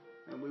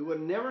 And we would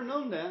have never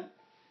known that,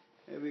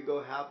 and we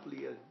go happily,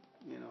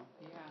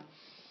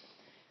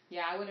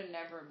 Yeah, I wouldn't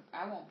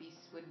be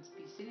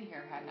sitting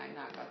here had I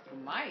not got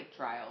through my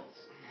trials,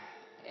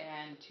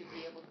 and to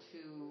be able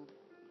to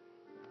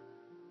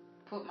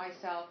put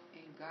myself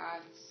in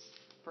God's,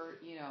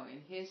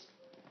 in His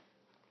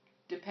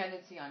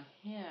dependency on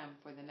Him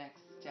for the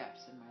next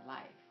steps in my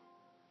life.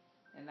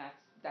 And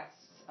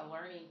that's a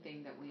learning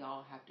thing that we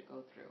all have to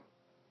go through.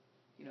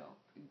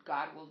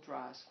 God will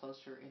draw us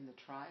closer in the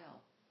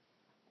trial,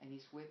 and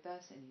He's with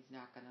us, and He's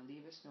not going to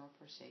leave us nor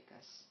forsake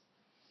us.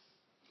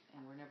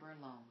 and we're never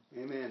alone.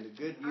 Amen.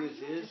 The good news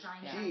is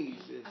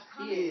Jesus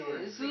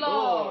is Lord.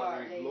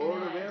 Lord. He's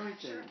Lord of Amen.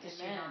 everything.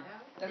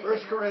 Amen. 1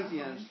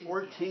 Corinthians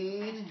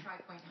 14,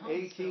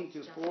 18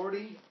 to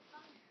 40.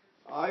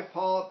 I,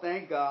 Paul,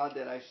 thank God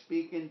that I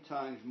speak in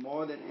tongues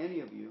more than any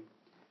of you.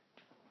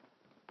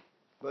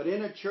 But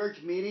in a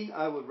church meeting,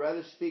 I would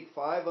rather speak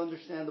 5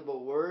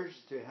 understandable words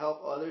to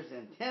help others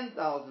than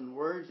 10,000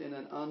 words in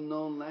an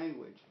unknown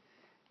language.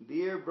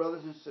 Dear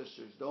brothers and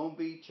sisters, don't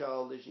be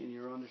childish in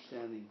your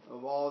understanding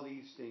of all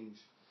these things.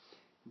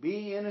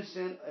 Be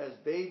innocent as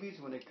babies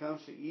when it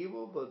comes to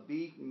evil, but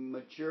be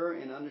mature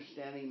in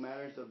understanding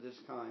matters of this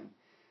kind.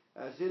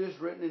 As it is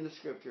written in the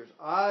Scriptures,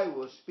 I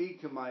will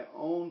speak to my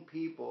own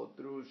people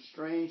through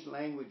strange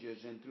languages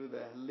and through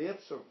the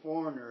lips of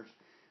foreigners,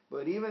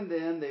 but even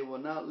then they will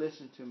not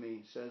listen to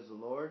me, says the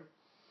Lord.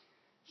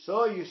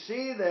 So you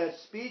see that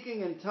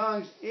speaking in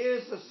tongues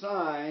is a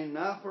sign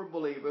not for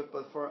believers,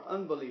 but for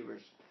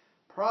unbelievers.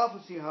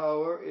 Prophecy,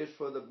 however, is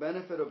for the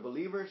benefit of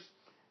believers,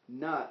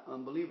 not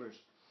unbelievers.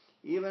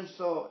 Even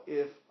so,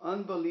 if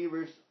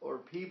unbelievers or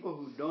people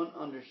who don't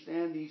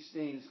understand these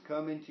things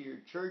come into your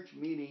church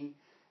meeting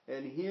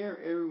and hear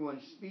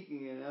everyone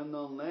speaking in an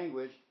unknown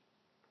language,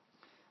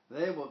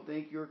 they will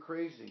think you're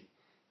crazy.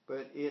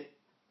 But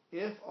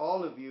if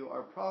all of you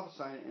are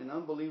prophesying and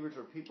unbelievers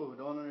or people who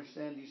don't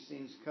understand these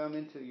things come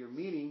into your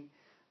meeting,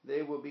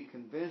 they will be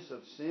convinced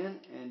of sin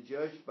and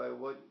judged by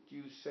what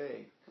you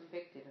say.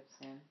 Convicted of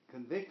sin.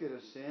 Convicted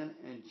of sin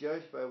and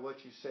judged by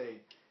what you say.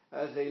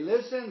 As they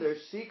listen, their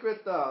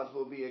secret thoughts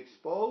will be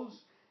exposed,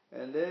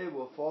 and they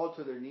will fall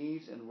to their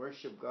knees and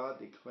worship God,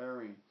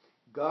 declaring,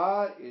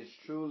 God is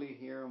truly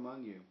here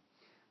among you.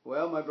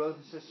 Well, my brothers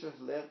and sisters,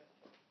 let's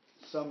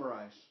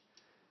summarize.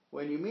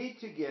 When you meet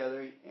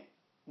together,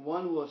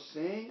 one will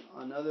sing,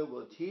 another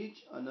will teach,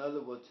 another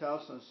will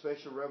tell some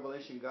special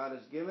revelation God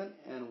has given,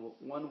 and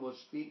one will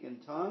speak in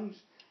tongues,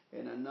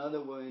 and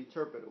another will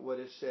interpret what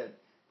is said.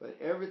 But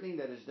everything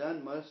that is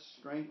done must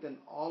strengthen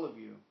all of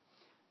you.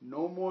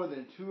 No more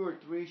than 2 or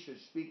 3 should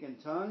speak in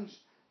tongues.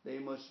 They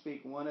must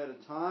speak one at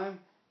a time,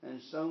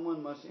 and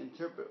someone must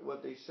interpret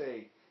what they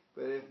say.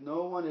 But if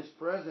no one is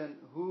present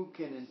who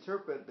can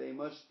interpret, they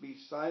must be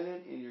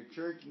silent in your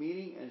church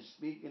meeting and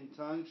speak in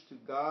tongues to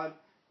God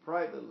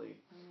privately.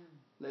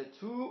 Let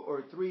 2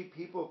 or 3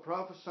 people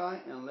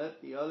prophesy, and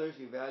let the others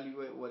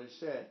evaluate what is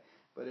said.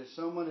 But if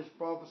someone is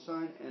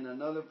prophesying and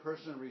another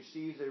person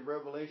receives a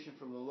revelation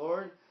from the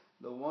Lord,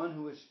 the one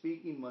who is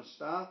speaking must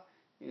stop.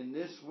 In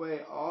this way,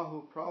 all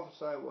who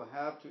prophesy will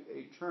have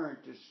a turn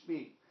to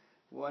speak,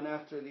 one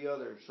after the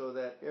other, so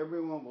that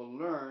everyone will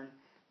learn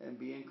and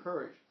be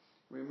encouraged.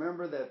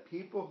 Remember that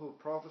people who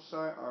prophesy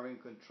are in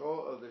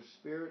control of their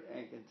spirit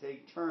and can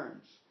take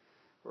turns.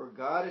 For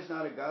God is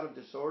not a God of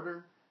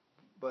disorder,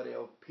 but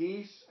of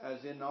peace,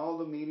 as in all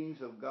the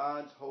meetings of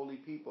God's holy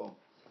people.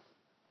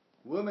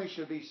 Women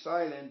should be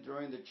silent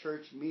during the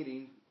church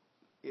meeting.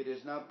 It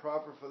is not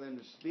proper for them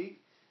to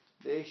speak.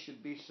 They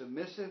should be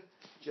submissive,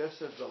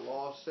 just as the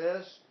law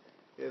says.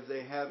 If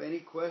they have any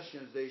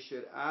questions, they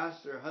should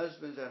ask their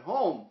husbands at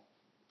home,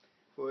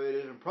 for it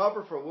is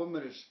improper for a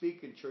woman to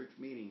speak in church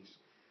meetings.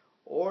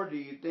 Or do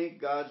you think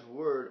God's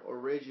word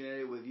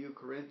originated with you,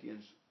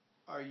 Corinthians?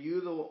 Are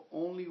you the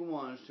only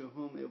ones to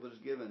whom it was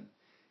given?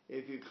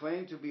 If you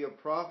claim to be a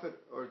prophet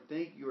or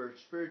think you are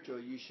spiritual,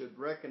 you should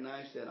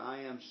recognize that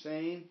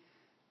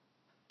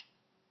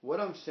what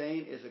I'm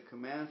saying is a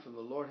command from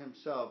the Lord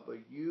himself. But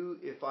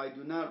if I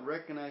do not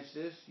recognize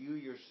this, you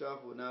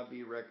yourself will not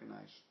be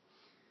recognized.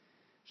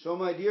 So,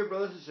 my dear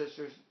brothers and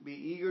sisters, be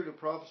eager to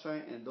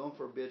prophesy and don't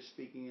forbid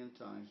speaking in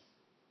tongues.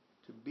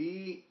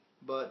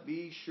 But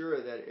be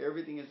sure that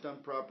everything is done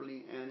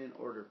properly and in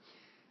order.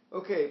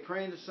 Okay,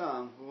 praying the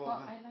psalm. Well,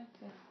 I'd like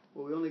to...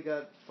 Well, we only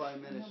got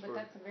 5 minutes. No, but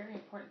that's a very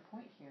important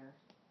point here.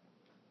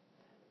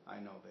 I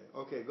know, babe.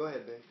 Okay, go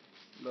ahead, babe.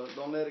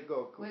 Don't let it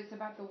go. Well, it's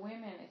about the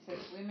women. It says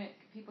women.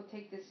 People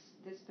take this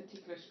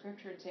particular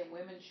scripture and say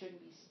women shouldn't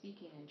be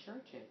speaking in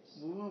churches.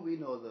 Well, we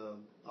know the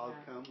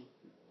outcome.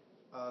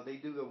 They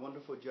do a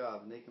wonderful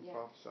job, and they can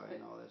prophesy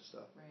and all that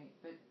stuff. Right,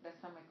 but that's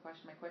not my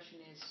question. My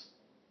question is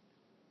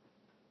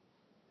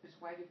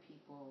why do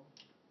people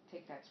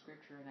take that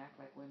scripture and act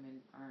like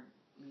women aren't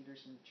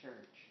leaders in the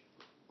church?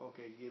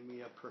 Okay, give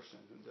me a person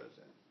who does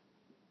that.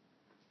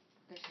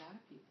 There's a lot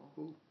of people.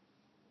 Who?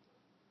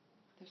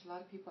 There's a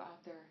lot of people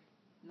out there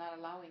not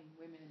allowing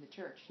women in the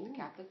church. Who? The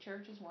Catholic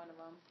Church is one of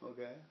them.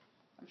 Okay.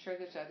 I'm sure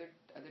there's other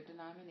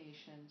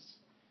denominations,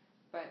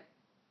 but.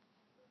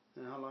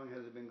 And how long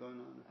has it been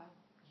going on? Oh,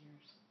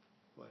 years.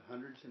 What,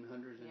 hundreds and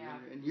hundreds and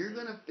hundreds? And you're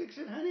going to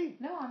fix it, honey?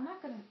 No, I'm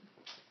not going to.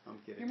 I'm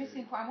kidding. You're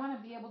missing. I want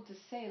to be able to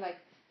say,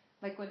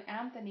 like when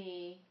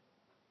Anthony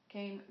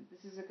came,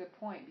 this is a good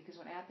point, because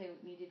when Anthony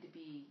needed to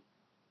be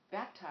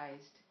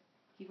baptized,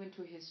 he went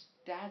to his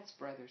dad's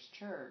brother's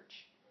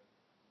church.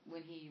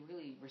 When he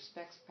really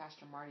respects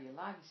Pastor Marty a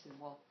lot, he said,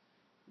 well,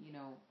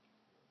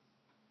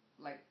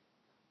 like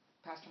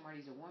Pastor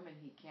Marty's a woman,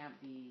 he can't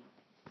be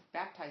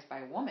baptized by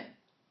a woman.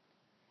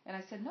 And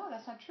I said, no,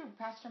 that's not true.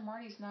 Pastor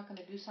Marty's not going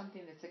to do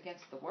something that's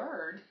against the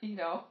word,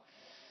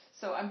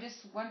 So I'm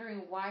just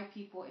wondering why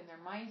people in their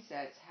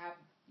mindsets have,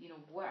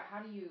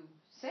 how do you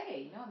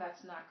say, no,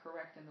 that's not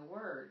correct in the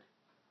Word?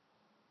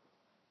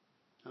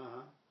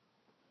 Uh-huh.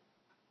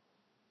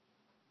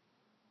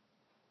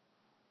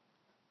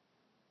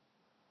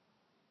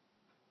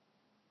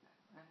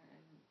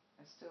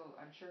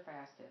 I'm sure if I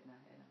asked Edna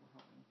would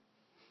help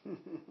me.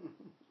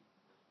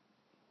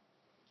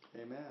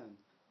 Amen.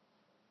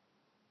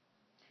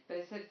 But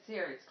it says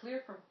here, it's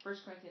clear from 1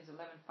 Corinthians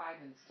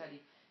 11:5 in the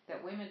study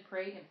that women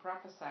prayed and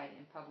prophesied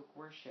in public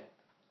worship.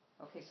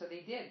 Okay, so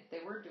they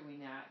were doing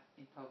that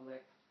in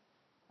public,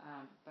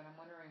 but I'm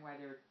wondering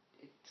why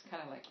it's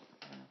kind of like,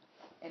 I don't know.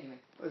 Anyway.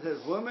 It says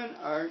women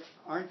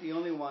aren't the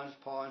only ones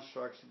Paul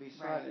instructs to be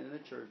silent in the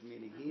church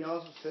meeting. He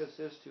also says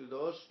this to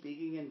those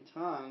speaking in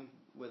tongues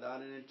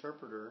without an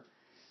interpreter,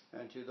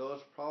 and to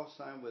those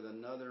prophesying with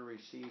another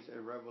receives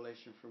a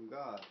revelation from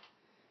God.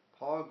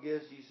 Paul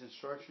gives these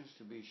instructions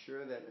to be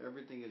sure that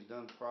everything is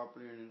done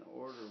properly and in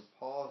order.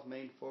 Paul's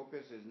main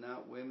focus is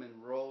not women's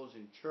roles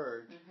in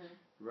church.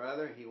 Mm-hmm.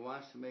 Rather, he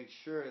wants to make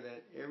sure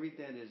that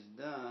everything that is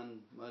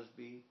done must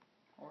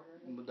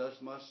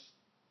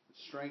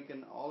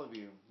strengthen all of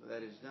you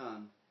that is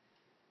done.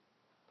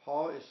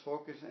 Paul is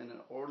focused on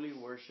an orderly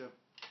worship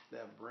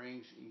that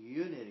brings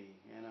unity.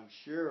 And I'm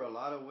sure a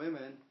lot of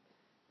women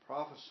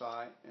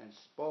prophesied and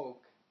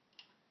spoke,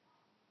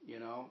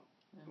 mm-hmm.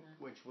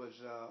 which was,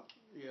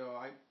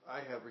 I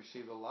have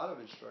received a lot of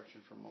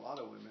instruction from a lot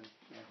of women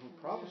who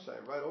mm-hmm. prophesy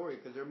right over you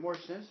because they're more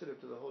sensitive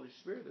to the Holy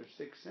Spirit. Their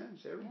sixth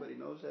sense. Everybody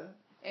knows that.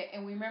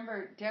 And we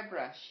remember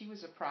Deborah, she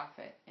was a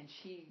prophet, and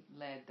she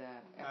led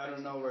the... I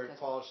don't know where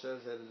Paul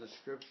says that in the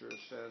scripture. It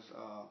says,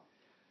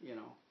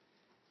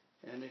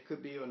 and it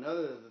could be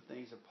another of the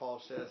things that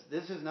Paul says.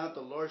 This is not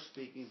the Lord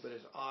speaking, but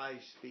his I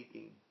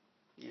speaking.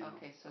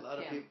 Okay, so a lot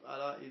of people,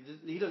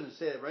 he doesn't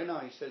say it. Right now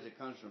he says it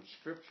comes from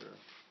scripture,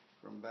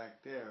 from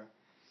back there.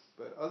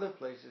 But other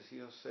places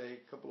he'll say,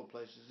 a couple of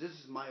places, this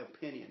is my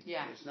opinion.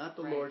 Yeah, it's not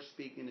the Lord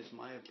speaking, it's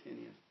my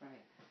opinion.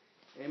 Right.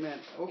 Amen.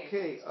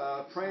 Okay,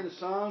 praying the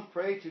Psalms.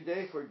 Pray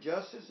today for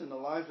justice in the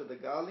lives of the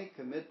godly.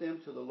 Commit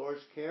them to the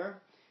Lord's care.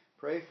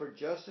 Pray for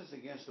justice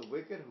against the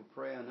wicked who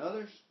prey on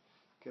others.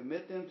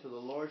 Commit them to the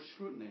Lord's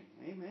scrutiny.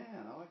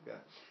 Amen. I like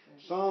that.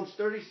 Psalms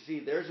 30. See,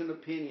 there's an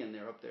opinion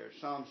there up there.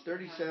 Psalms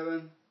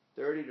 37,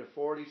 30 to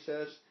 40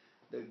 says,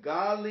 the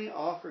godly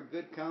offer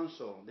good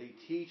counsel. They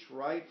teach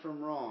right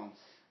from wrong.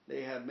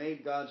 They have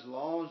made God's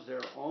laws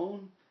their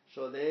own,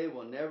 so they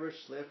will never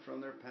slip from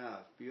their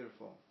path.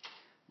 Beautiful.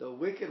 The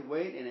wicked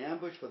wait in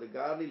ambush for the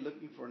godly,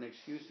 looking for an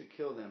excuse to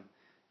kill them.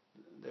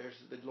 There's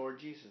the Lord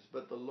Jesus.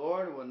 But the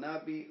Lord will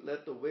not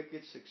let the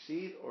wicked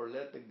succeed or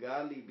let the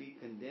godly be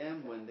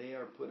condemned when they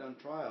are put on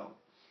trial.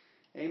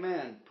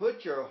 Amen.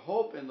 Put your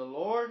hope in the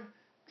Lord.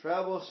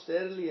 Travel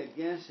steadily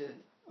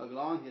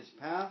along his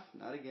path,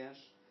 not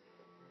against.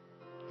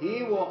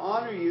 He will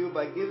honor you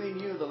by giving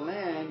you the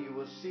land. You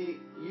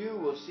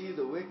will see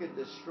the wicked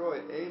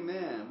destroyed.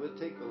 Amen. We'll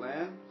take the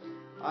land.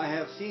 I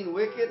have seen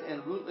wicked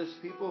and rootless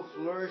people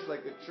flourish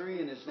like a tree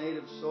in its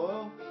native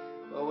soil.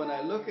 But when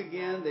I look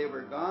again, they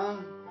were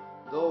gone.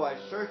 Though I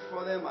searched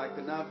for them, I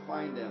could not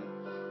find them.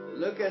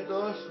 Look at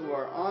those who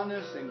are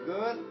honest and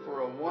good,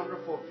 for a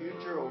wonderful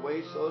future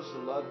awaits those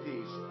who love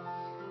peace.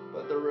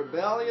 But the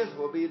rebellious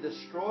will be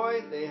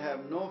destroyed. They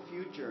have no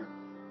future.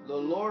 The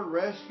Lord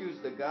rescues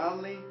the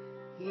godly.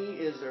 He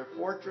is their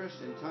fortress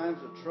in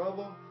times of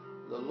trouble.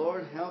 The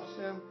Lord helps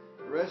them,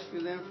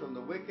 rescue them from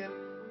the wicked.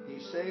 He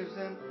saves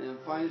them and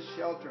finds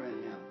shelter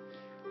in him.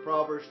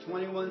 Proverbs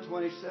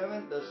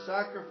 21:27. The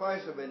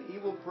sacrifice of an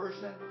evil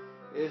person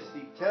is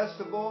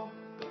detestable,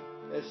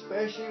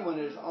 especially when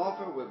it is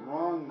offered with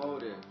wrong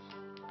motives.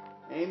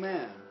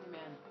 Amen.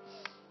 Amen.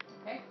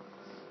 Okay.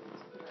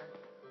 Let's put our...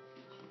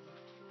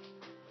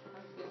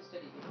 That was a good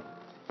study.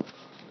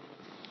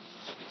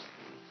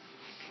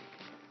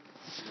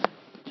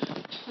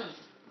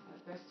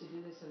 It's best to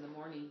do this in the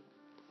morning.